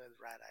necessarily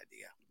the right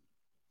idea.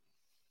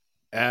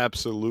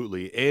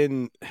 Absolutely.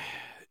 And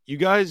you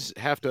guys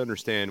have to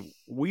understand,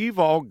 we've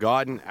all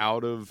gotten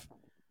out of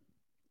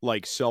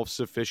like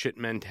self-sufficient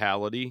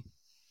mentality,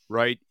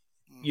 right?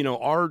 You know,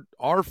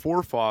 our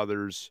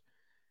forefathers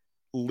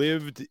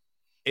lived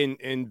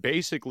in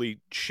basically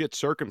shit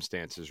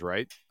circumstances,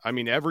 right? I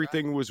mean,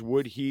 everything was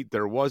wood heat.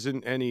 There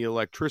wasn't any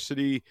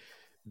electricity.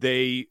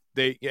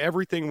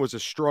 Everything was a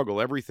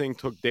struggle. Everything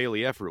took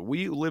daily effort.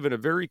 We live in a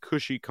very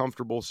cushy,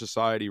 comfortable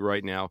society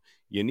right now.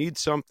 You need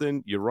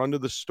something, you run to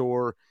the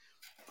store.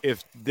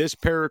 If this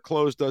pair of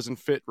clothes doesn't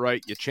fit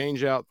right, you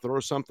change out, throw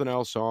something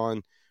else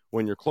on.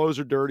 When your clothes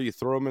are dirty, you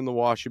throw them in the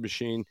washing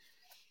machine.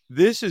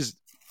 This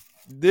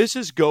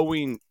is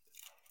going,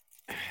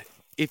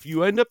 if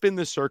you end up in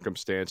this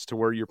circumstance to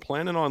where you're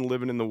planning on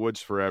living in the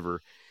woods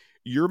forever,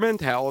 your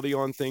mentality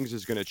on things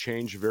is going to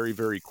change very,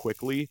 very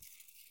quickly.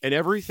 And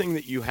everything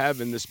that you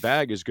have in this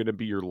bag is going to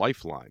be your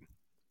lifeline.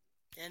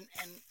 And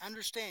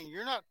understand,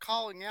 you're not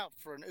calling out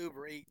for an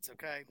Uber Eats,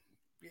 okay?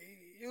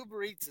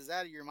 Uber Eats is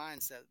out of your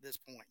mindset at this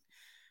point.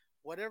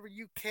 Whatever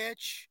you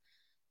catch,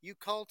 you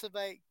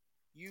cultivate,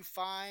 you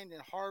find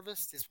and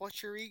harvest is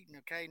what you're eating,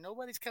 okay?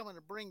 Nobody's coming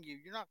to bring you.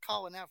 You're not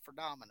calling out for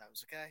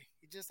Domino's, okay?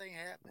 It just ain't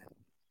happening.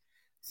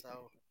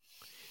 So,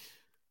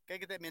 gotta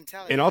get that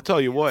mentality. And I'll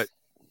tell you what.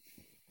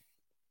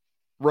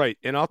 Right.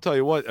 And I'll tell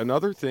you what,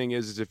 another thing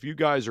is if you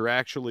guys are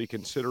actually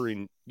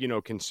considering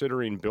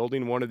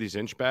building one of these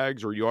inch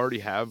bags, or you already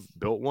have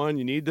built one,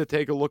 you need to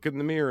take a look in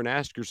the mirror and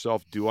ask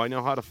yourself, do I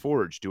know how to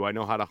forage? Do I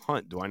know how to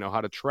hunt? Do I know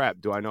how to trap?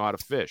 Do I know how to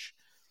fish?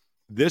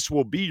 This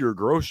will be your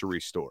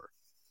grocery store.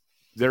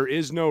 There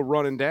is no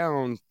running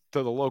down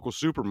to the local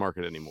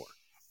supermarket anymore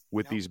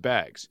with these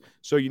bags.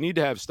 So you need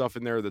to have stuff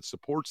in there that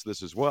supports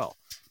this as well.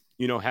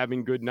 You know,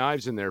 having good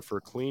knives in there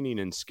for cleaning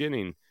and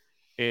skinning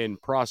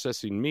and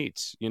processing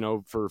meats, you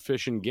know, for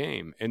fish and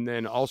game. And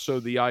then also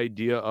the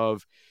idea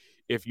of,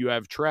 if you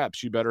have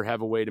traps, you better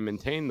have a way to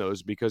maintain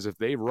those, because if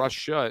they rust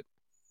shut,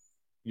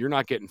 you're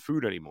not getting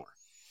food anymore.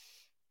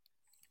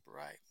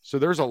 Right. So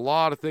there's a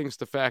lot of things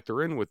to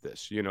factor in with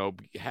this, you know,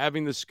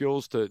 having the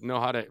skills to know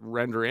how to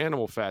render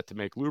animal fat to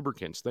make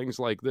lubricants, things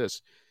like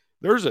this.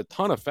 There's a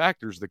ton of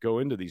factors that go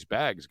into these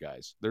bags,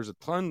 guys. There's a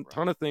ton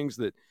of things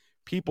that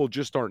people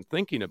just aren't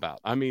thinking about.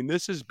 I mean,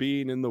 this is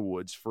being in the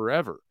woods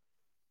forever,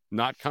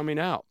 not coming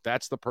out.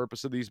 That's the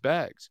purpose of these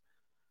bags.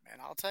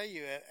 And I'll tell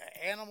you,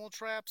 animal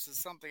traps is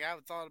something I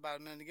thought about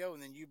a minute ago,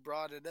 and then you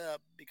brought it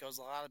up because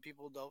a lot of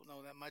people don't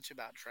know that much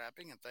about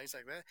trapping and things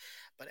like that.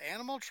 But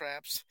animal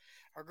traps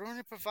are going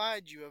to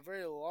provide you a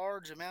very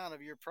large amount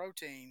of your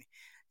protein.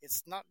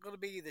 It's not going to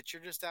be that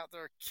you're just out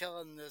there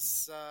killing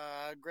this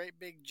great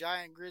big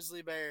giant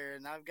grizzly bear,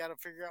 and I've got to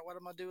figure out what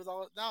I'm going to do with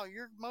all it. No,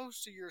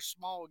 most of your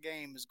small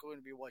game is going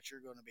to be what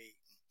you're going to be.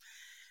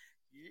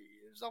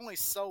 There's only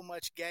so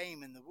much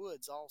game in the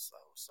woods also,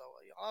 so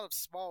a lot of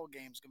small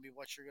games going to be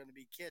what you're going to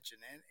be catching,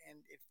 and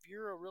if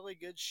you're a really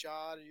good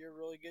shot or you're a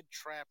really good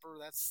trapper,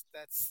 that's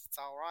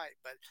all right,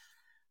 but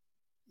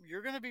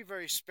you're going to be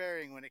very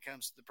sparing when it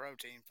comes to the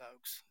protein,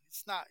 folks.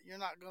 You're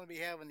not going to be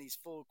having these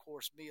full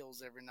course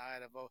meals every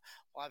night of, oh,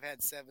 well, I've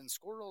had 7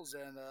 squirrels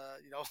and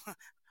a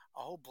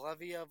whole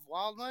bevy of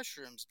wild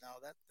mushrooms. No,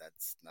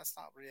 that's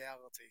not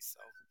reality. So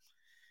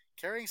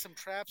carrying some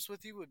traps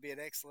with you would be an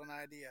excellent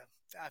idea.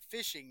 A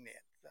fishing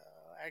net,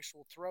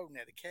 actual throw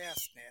net, a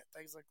cast net,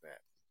 things like that.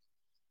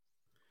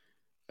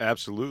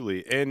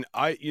 Absolutely. And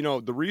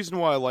the reason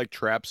why I like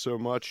traps so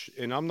much,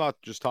 and I'm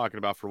not just talking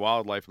about for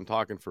wildlife, I'm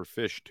talking for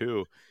fish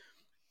too,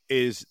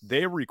 is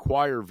they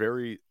require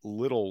very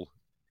little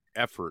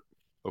effort.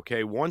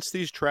 Okay. Once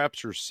these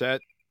traps are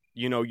set,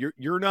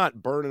 you're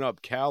not burning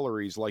up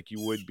calories like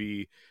you would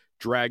be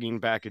dragging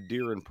back a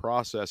deer and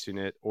processing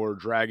it, or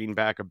dragging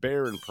back a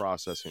bear and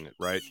processing it,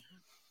 right?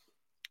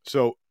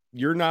 So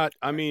you're not,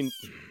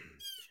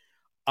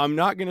 I'm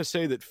not going to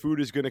say that food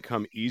is going to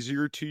come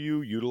easier to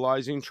you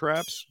utilizing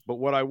traps, but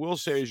what I will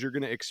say is you're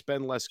going to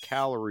expend less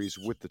calories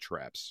with the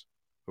traps.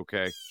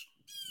 Okay?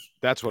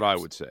 That's what I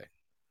would say.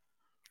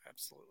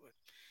 Absolutely.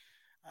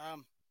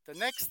 The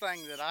next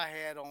thing that I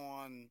had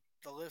on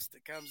the list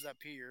that comes up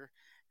here,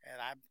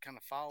 and I kind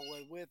of follow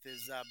it with,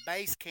 is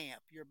base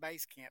camp, your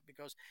base camp,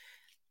 because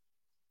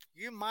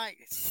you might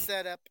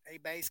set up a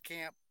base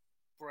camp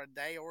for a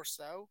day or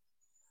so,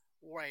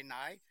 or a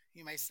night.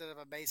 You may set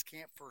up a base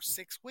camp for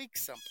 6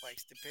 weeks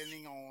someplace,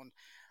 depending on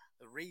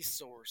the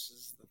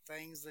resources, the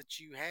things that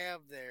you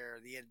have there,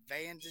 the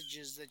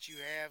advantages that you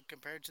have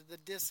compared to the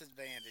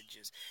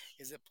disadvantages.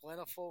 Is it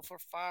plentiful for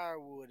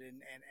firewood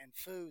and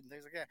food and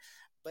things like that?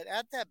 But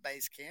at that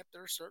base camp,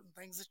 there are certain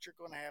things that you're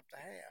going to have.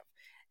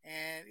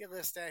 And it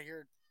lists out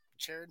here,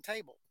 chair and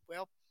table.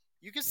 Well,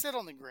 you can sit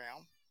on the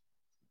ground.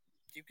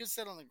 You can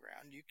sit on the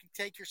ground. You can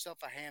take yourself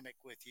a hammock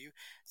with you,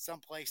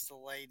 someplace to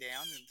lay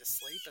down and to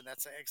sleep, and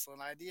that's an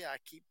excellent idea. I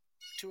keep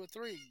 2 or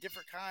 3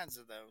 different kinds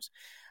of those.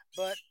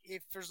 But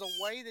if there's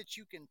a way that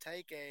you can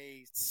take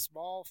a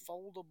small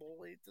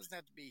foldable, it doesn't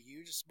have to be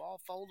huge, a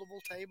small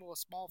foldable table, a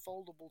small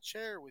foldable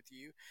chair with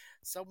you,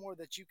 somewhere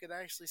that you can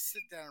actually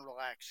sit down and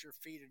relax your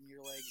feet and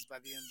your legs by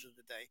the end of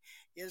the day,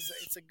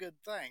 it's a good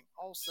thing.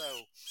 Also,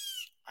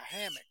 a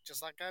hammock,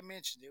 just like I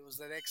mentioned, it was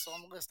that X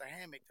on the list, a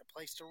hammock, a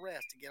place to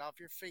rest, to get off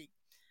your feet.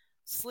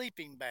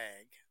 Sleeping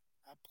bag,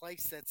 a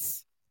place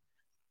that's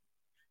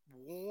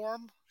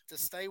warm, to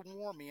stay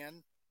warm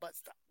in, but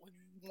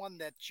one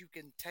that you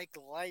can take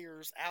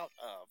layers out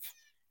of,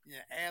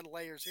 add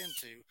layers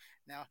into.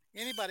 Now,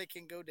 anybody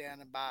can go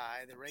down and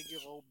buy the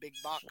regular old big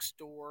box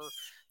store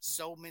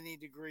so many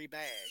degree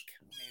bag.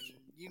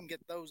 You can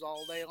get those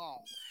all day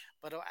long.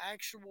 But an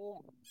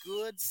actual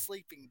good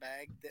sleeping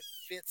bag that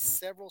fits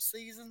several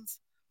seasons,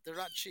 they're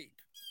not cheap.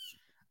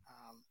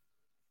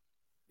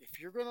 If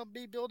you're going to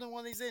be building one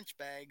of these inch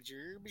bags,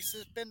 you're going to be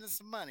spending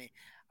some money.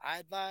 I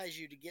advise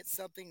you to get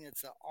something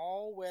that's an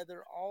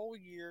all-weather,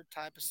 all-year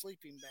type of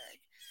sleeping bag.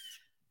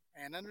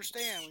 And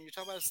understand, when you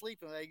talk about a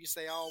sleeping bag, you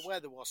say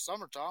all-weather. Well,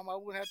 summertime, I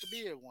wouldn't have to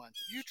be in one.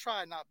 You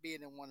try not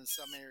being in one in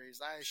some areas.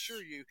 I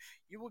assure you,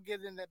 you will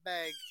get in that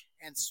bag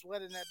and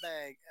sweat in that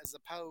bag as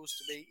opposed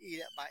to being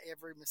eaten by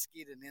every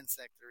mosquito and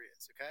insect there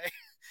is, okay?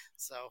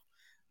 So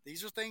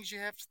these are things you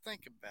have to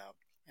think about.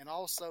 And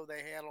also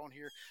they had on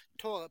here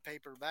toilet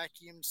paper,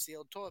 vacuum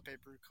sealed toilet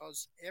paper,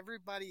 because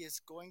everybody is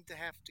going to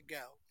have to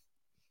go.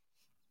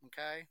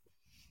 Okay?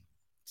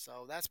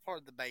 So that's part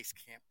of the base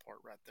camp part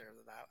right there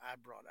that I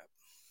brought up.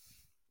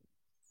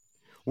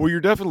 Well,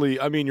 you're definitely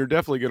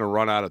going to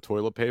run out of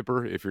toilet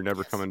paper if you're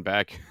never coming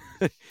back.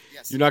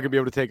 Yes, you're not going to be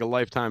able to take a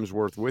lifetime's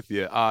worth with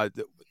you.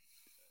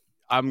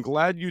 I'm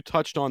glad you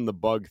touched on the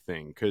bug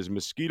thing, because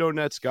mosquito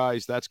nets,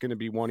 guys, that's going to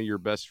be one of your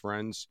best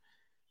friends.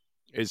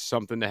 Is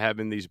something to have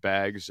in these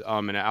bags.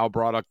 And Al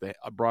brought up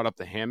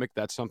the hammock.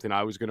 That's something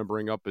I was going to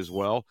bring up as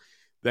well.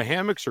 The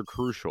hammocks are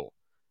crucial,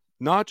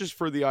 not just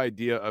for the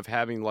idea of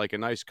having like a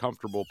nice,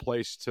 comfortable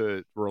place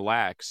to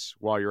relax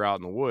while you're out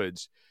in the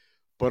woods,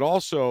 but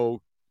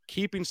also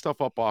keeping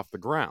stuff up off the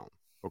ground.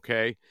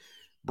 Okay.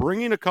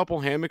 Bringing a couple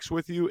hammocks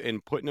with you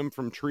and putting them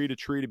from tree to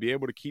tree to be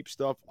able to keep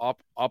stuff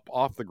up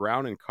off the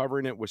ground and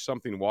covering it with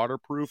something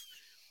waterproof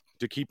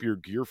to keep your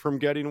gear from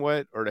getting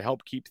wet or to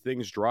help keep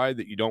things dry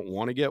that you don't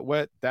want to get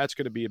wet, that's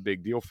going to be a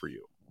big deal for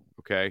you.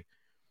 Okay.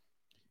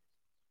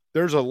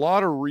 There's a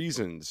lot of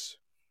reasons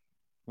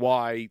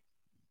why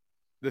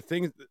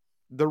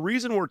the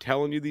reason we're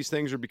telling you these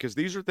things are because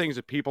these are things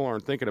that people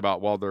aren't thinking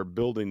about while they're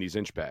building these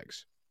inch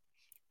bags.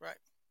 Right.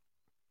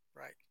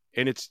 Right.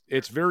 And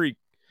it's very,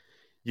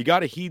 you got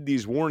to heed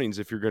these warnings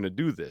if you're going to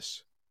do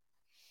this.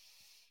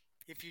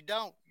 If you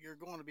don't, you're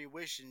going to be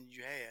wishing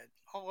you had.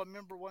 Oh, I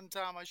remember one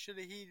time I should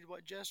have heeded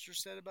what Jester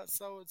said about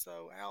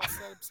so-and-so. Al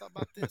said something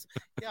about this.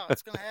 Yeah,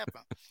 it's going to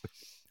happen.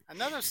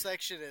 Another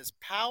section is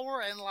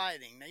power and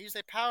lighting. Now, you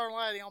say power and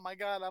lighting. Oh, my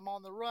God, I'm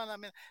on the run. I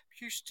mean,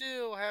 you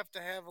still have to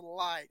have a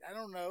light. I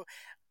don't know.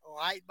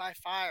 Light by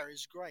fire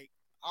is great.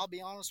 I'll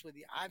be honest with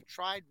you. I've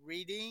tried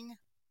reading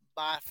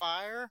by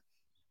fire,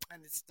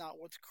 and it's not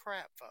worth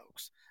crap,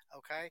 folks.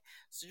 Okay,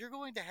 so you're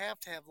going to have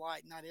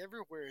light. Not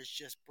everywhere is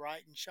just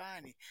bright and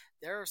shiny.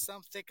 There are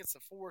some thickets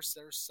of forest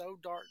that are so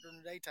dark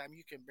during the daytime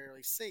you can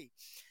barely see.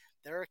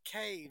 There are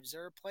caves.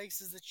 There are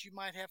places that you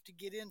might have to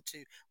get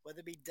into,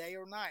 whether it be day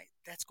or night.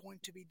 That's going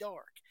to be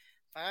dark.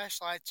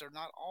 Flashlights are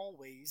not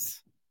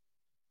always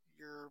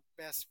your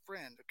best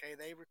friend. Okay,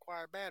 they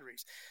require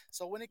batteries.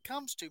 So when it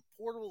comes to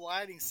portable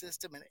lighting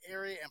system and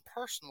area and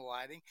personal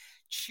lighting,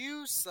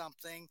 choose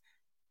something.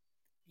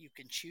 You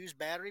can choose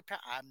battery power.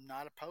 I'm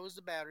not opposed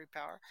to battery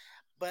power,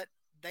 but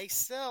they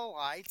sell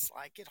lights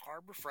like at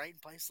Harbor Freight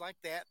and places like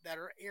that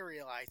are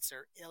area lights.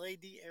 They're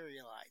LED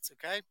area lights,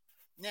 okay?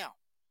 Now,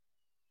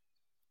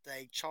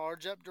 they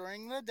charge up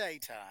during the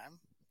daytime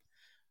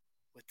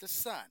with the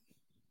sun.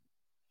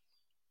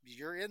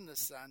 You're in the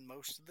sun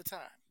most of the time.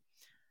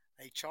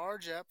 They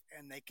charge up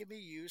and they can be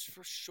used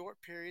for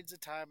short periods of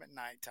time at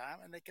nighttime,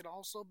 and they can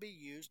also be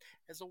used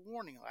as a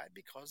warning light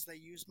because they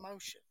use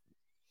motion.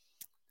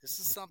 This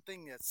is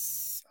something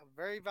that's a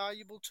very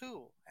valuable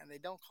tool, and they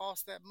don't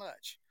cost that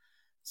much.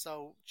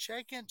 So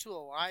check into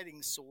a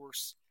lighting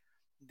source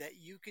that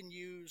you can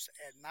use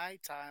at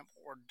nighttime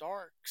or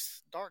dark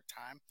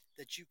time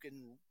that you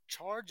can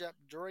charge up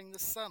during the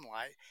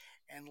sunlight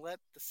and let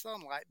the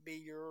sunlight be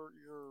your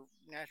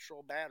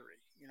natural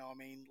battery. You know what I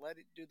mean? Let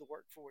it do the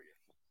work for you.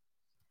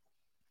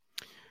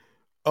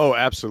 Oh,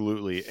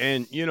 absolutely.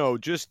 And,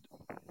 just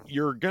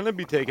you're going to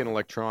be taking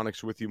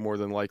electronics with you more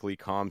than likely,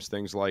 comms,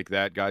 things like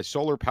that, guys.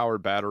 Solar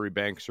powered battery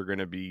banks are going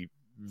to be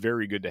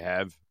very good to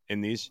have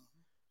in these,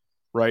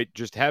 right?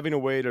 Just having a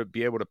way to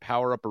be able to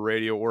power up a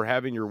radio or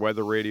having your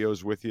weather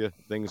radios with you,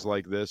 things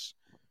like this,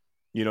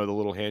 the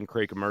little hand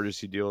crank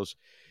emergency deals.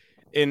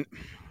 And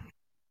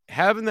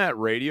having that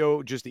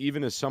radio just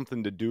even as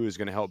something to do is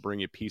going to help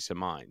bring you peace of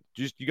mind.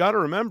 Just, you got to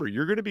remember,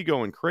 you're going to be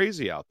going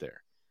crazy out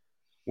there.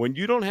 When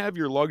you don't have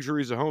your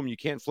luxuries at home, you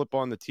can't flip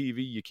on the TV,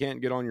 you can't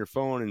get on your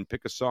phone and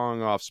pick a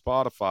song off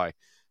Spotify,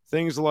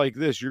 things like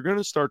this, you're going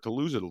to start to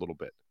lose it a little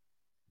bit,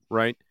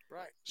 right?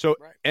 Right. So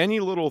right. Any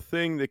little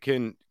thing that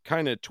can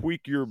kind of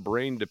tweak your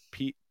brain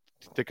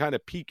to kind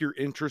of pique your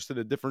interest in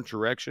a different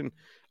direction,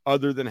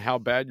 other than how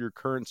bad your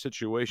current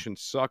situation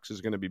sucks,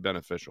 is going to be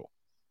beneficial.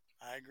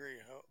 I agree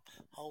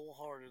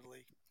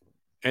wholeheartedly.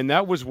 And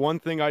that was one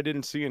thing I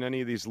didn't see in any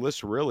of these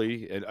lists,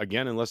 really. And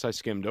again, unless I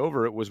skimmed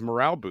over it, was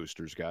morale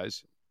boosters,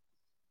 guys.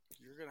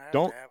 You're going to have to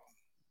have them.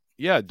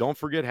 Yeah, don't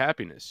forget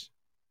happiness.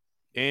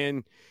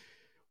 And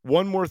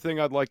one more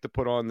thing I'd like to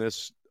put on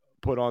this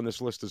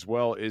list as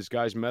well is,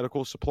 guys,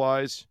 medical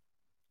supplies.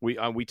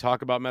 We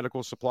talk about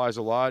medical supplies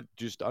a lot.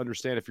 Just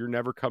understand, if you're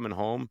never coming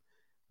home,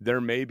 there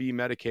may be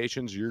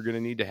medications you're going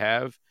to need to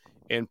have,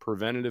 and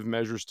preventative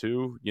measures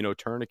too.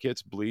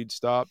 Tourniquets, bleed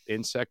stop,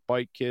 insect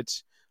bite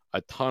kits, a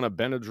ton of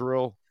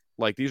Benadryl.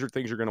 Like, these are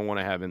things you're going to want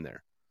to have in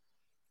there.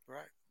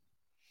 Right.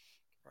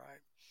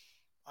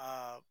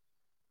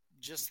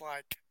 Just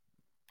like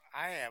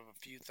I have a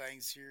few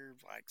things here,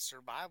 like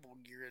survival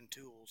gear and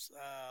tools,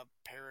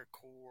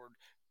 paracord,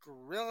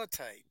 Gorilla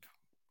Tape.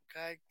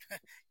 Okay,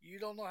 you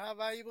don't know how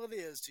valuable it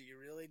is till you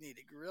really need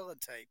it. Gorilla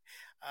Tape,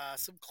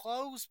 some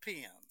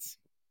clothespins,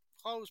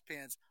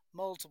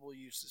 multiple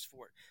uses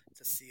for it: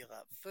 to seal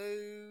up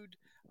food,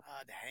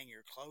 to hang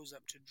your clothes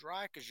up to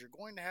dry, because you're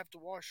going to have to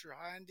wash your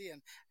hind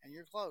end and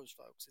your clothes,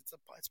 folks.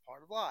 It's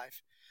part of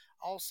life.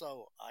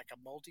 Also, like a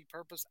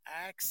multi-purpose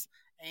axe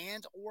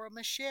and or a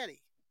machete.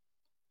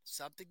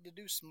 Something to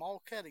do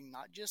small cutting,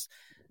 not just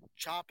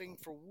chopping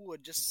for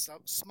wood, just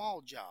some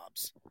small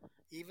jobs.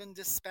 Even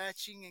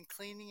dispatching and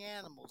cleaning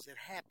animals, it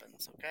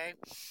happens, okay?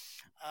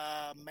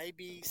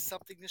 Maybe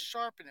something to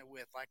sharpen it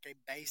with, like a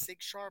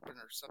basic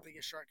sharpener, something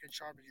you can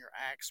sharpen your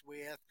axe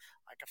with,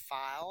 like a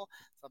file,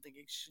 something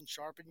you can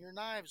sharpen your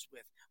knives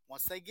with.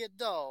 Once they get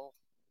dull,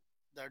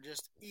 they're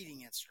just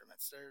eating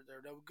instruments.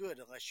 They're no good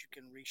unless you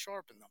can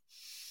resharpen them.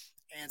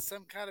 And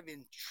some kind of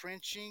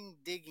entrenching,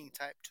 digging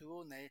type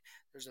tool. And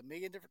there's a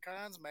million different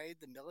kinds made.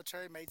 The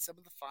military made some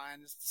of the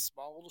finest. The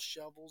small little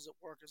shovels that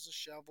work as a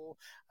shovel,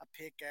 a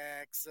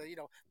pickaxe.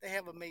 They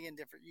have a million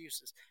different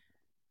uses.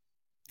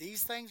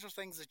 These things are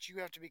things that you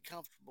have to be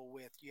comfortable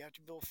with. You have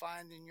to be able to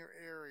find in your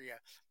area.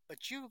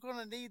 But you're going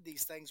to need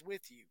these things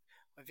with you.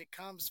 if it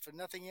comes for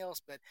nothing else,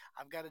 but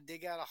I've got to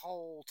dig out a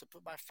hole to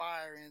put my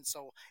fire in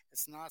so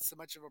it's not so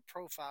much of a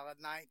profile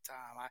at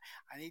nighttime. I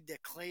need to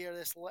clear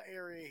this little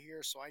area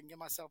here so I can get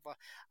myself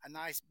a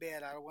nice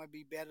bed. I don't want to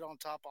be bedded on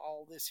top of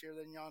all this here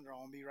than yonder. I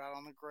want to be right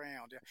on the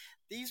ground.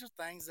 These are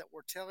things that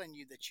we're telling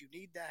you that you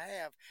need to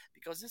have,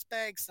 because this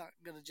bag's not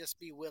going to just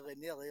be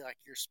willy-nilly like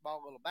your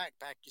small little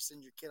backpack you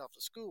send your kid off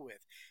to school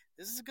with.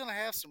 This is going to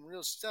have some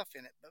real stuff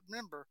in it. But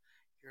remember,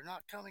 you're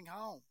not coming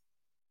home.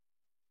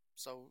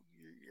 So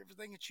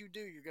everything that you do,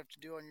 you're going to have to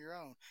do on your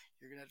own.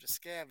 You're going to have to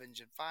scavenge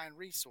and find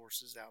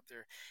resources out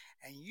there.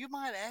 And you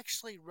might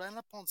actually run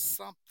up on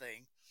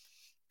something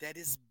that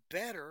is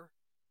better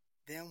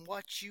than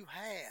what you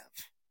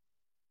have.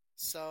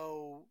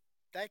 So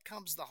that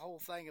comes the whole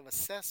thing of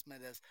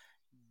assessment is,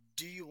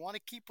 do you want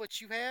to keep what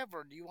you have,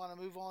 or do you want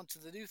to move on to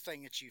the new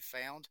thing that you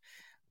found?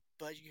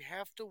 But you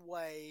have to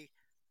weigh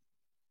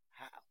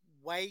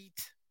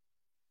weight.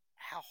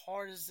 How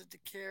hard is it to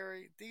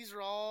carry? These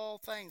are all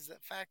things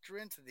that factor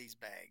into these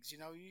bags. You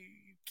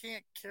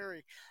can't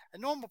carry, a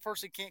normal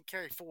person can't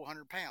carry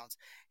 400 pounds.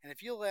 And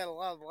if you let a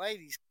lot of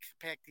ladies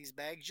pack these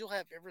bags, you'll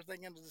have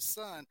everything under the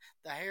sun,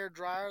 the hair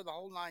dryer, the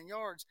whole 9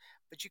 yards,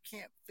 but you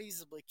can't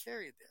feasibly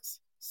carry this.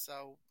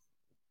 So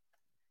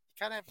you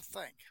kind of have to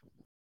think.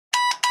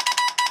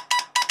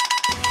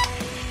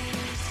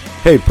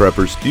 Hey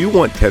preppers, do you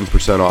want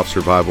 10% off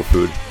survival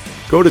food?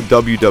 Go to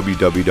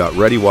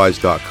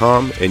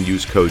www.readywise.com and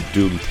use code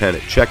DOOM10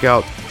 at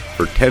checkout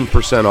for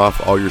 10%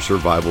 off all your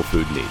survival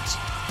food needs.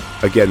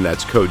 Again,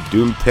 that's code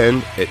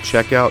DOOM10 at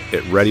checkout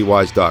at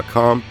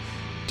readywise.com,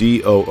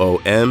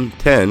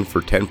 DOOM10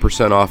 for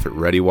 10% off at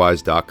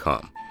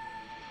readywise.com.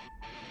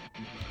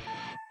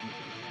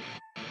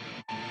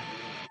 You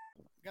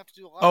have to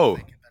do a lot of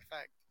thinking, in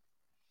fact.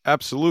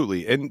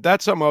 Absolutely. And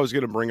that's something I was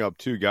going to bring up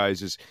too,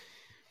 guys, is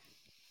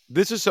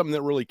this is something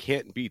that really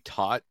can't be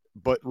taught,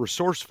 but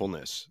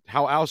resourcefulness.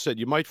 How Al said,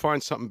 you might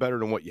find something better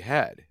than what you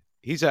had.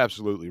 He's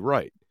absolutely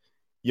right.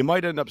 You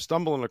might end up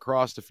stumbling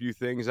across a few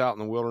things out in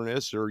the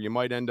wilderness, or you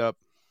might end up,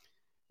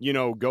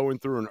 going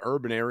through an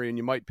urban area and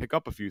you might pick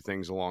up a few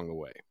things along the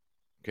way.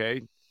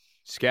 Okay.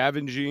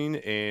 Scavenging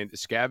in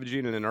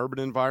an urban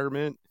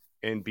environment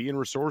and being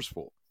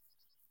resourceful.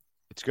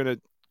 It's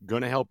going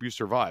to help you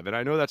survive. And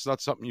I know that's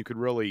not something you could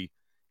really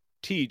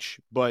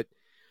teach, but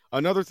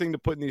another thing to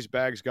put in these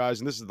bags, guys,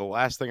 and this is the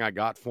last thing I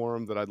got for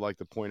them that I'd like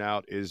to point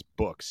out, is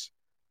books.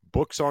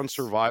 Books on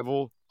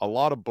survival, a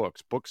lot of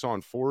books. Books on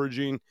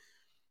foraging.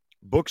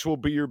 Books will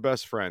be your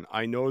best friend.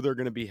 I know they're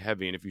going to be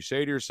heavy. And if you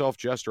say to yourself,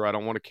 Jester, I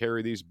don't want to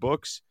carry these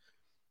books,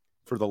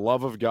 for the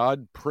love of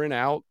God, print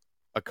out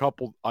a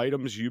couple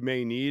items you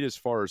may need as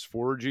far as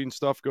foraging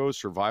stuff goes,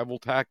 survival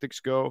tactics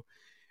go,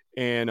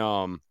 and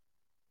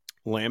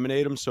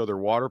laminate them so they're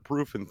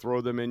waterproof and throw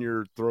them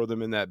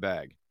in that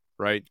bag,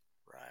 right?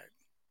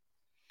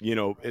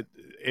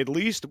 At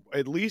least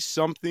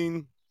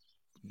something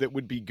that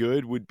would be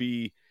good would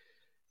be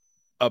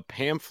a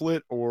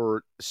pamphlet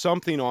or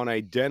something on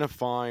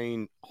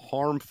identifying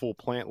harmful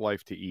plant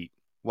life to eat,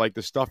 like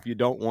the stuff you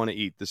don't want to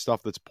eat, the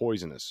stuff that's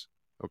poisonous.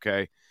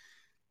 Okay.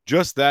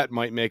 Just that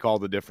might make all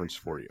the difference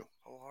for you.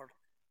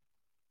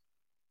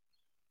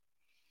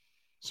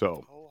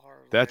 So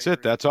that's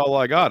it. That's all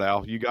I got,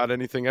 Al. You got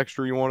anything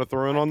extra you want to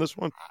throw in on this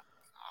one?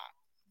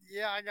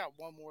 Yeah, I got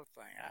one more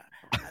thing.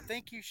 I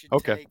think you should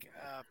take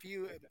a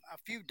few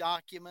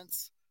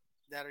documents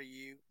that are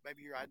you,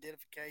 maybe your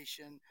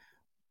identification,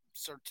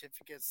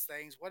 certificates,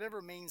 things,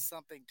 whatever means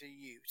something to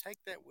you.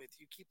 Take that with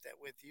you, keep that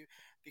with you,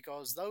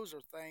 because those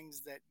are things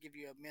that give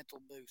you a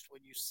mental boost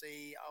when you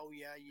see, oh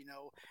yeah,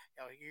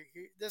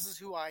 this is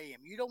who I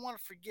am. You don't want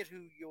to forget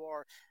who you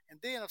are.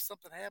 And then if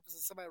something happens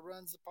and somebody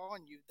runs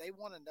upon you, they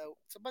want to know,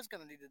 somebody's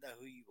going to need to know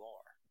who you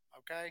are.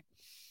 Okay.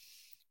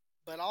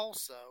 But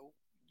also,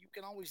 you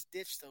can always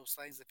ditch those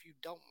things if you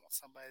don't want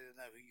somebody to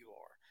know who you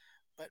are.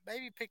 But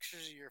maybe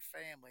pictures of your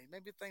family,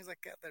 maybe things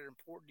like that are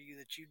important to you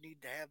that you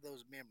need to have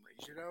those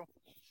memories,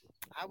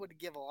 I would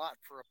give a lot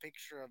for a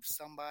picture of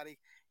somebody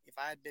if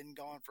I had been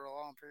gone for a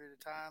long period of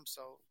time.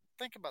 So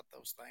think about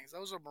those things.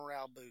 Those are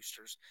morale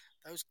boosters.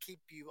 Those keep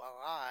you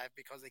alive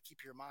because they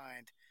keep your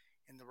mind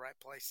in the right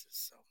places.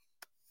 So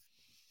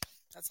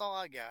that's all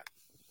I got.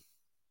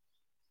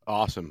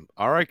 Awesome.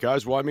 All right,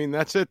 guys. Well,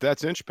 that's it.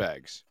 That's Inch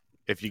Bags.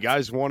 If you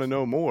guys want to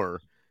know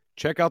more,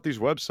 check out these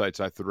websites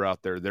I threw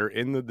out there. They're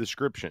in the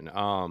description. It's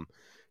going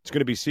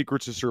to be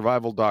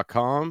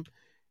secretsofsurvival.com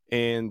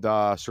and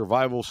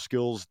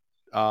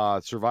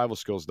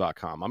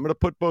survivalskills.com. I'm going to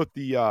put both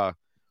the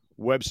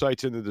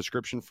websites in the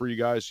description for you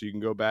guys so you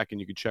can go back and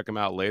you can check them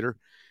out later.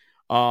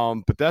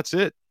 But that's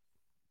it.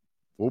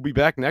 We'll be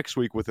back next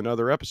week with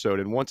another episode.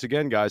 And once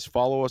again, guys,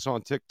 follow us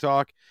on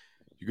TikTok.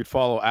 You could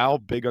follow Al,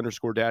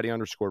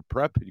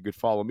 big_daddy_prep. You could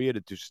follow me at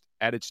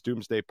It's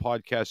Doomsday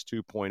Podcast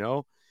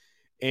 2.0.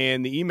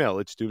 And the email,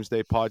 it's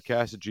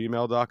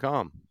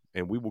doomsdaypodcast@gmail.com.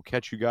 And we will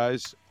catch you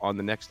guys on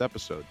the next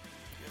episode.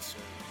 Yes, sir.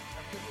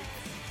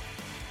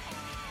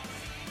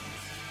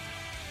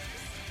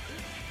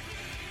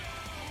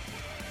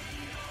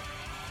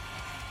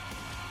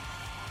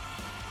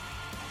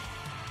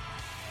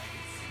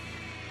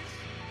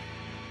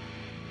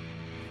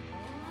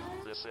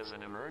 This is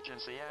an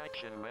emergency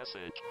action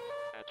message.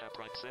 At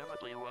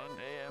approximately 1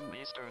 a.m.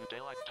 Eastern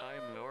Daylight Time,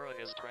 NORAD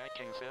is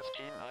tracking 15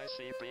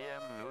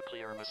 ICBM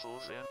nuclear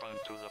missiles inbound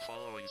to the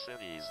following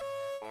cities: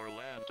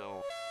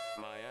 Orlando,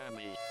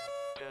 Miami,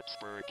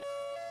 Pittsburgh,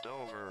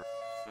 Dover,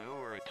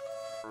 Newark,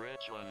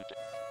 Richland,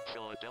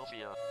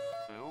 Philadelphia,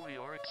 New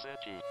York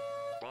City,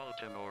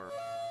 Baltimore,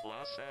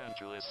 Los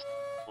Angeles,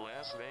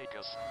 Las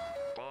Vegas,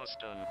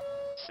 Boston,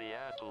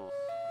 Seattle,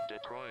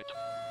 Detroit.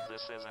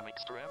 This is an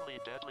extremely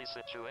deadly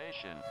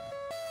situation.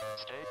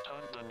 Stay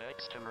tuned. The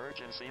next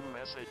emergency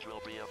message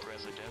will be a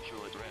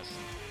presidential address.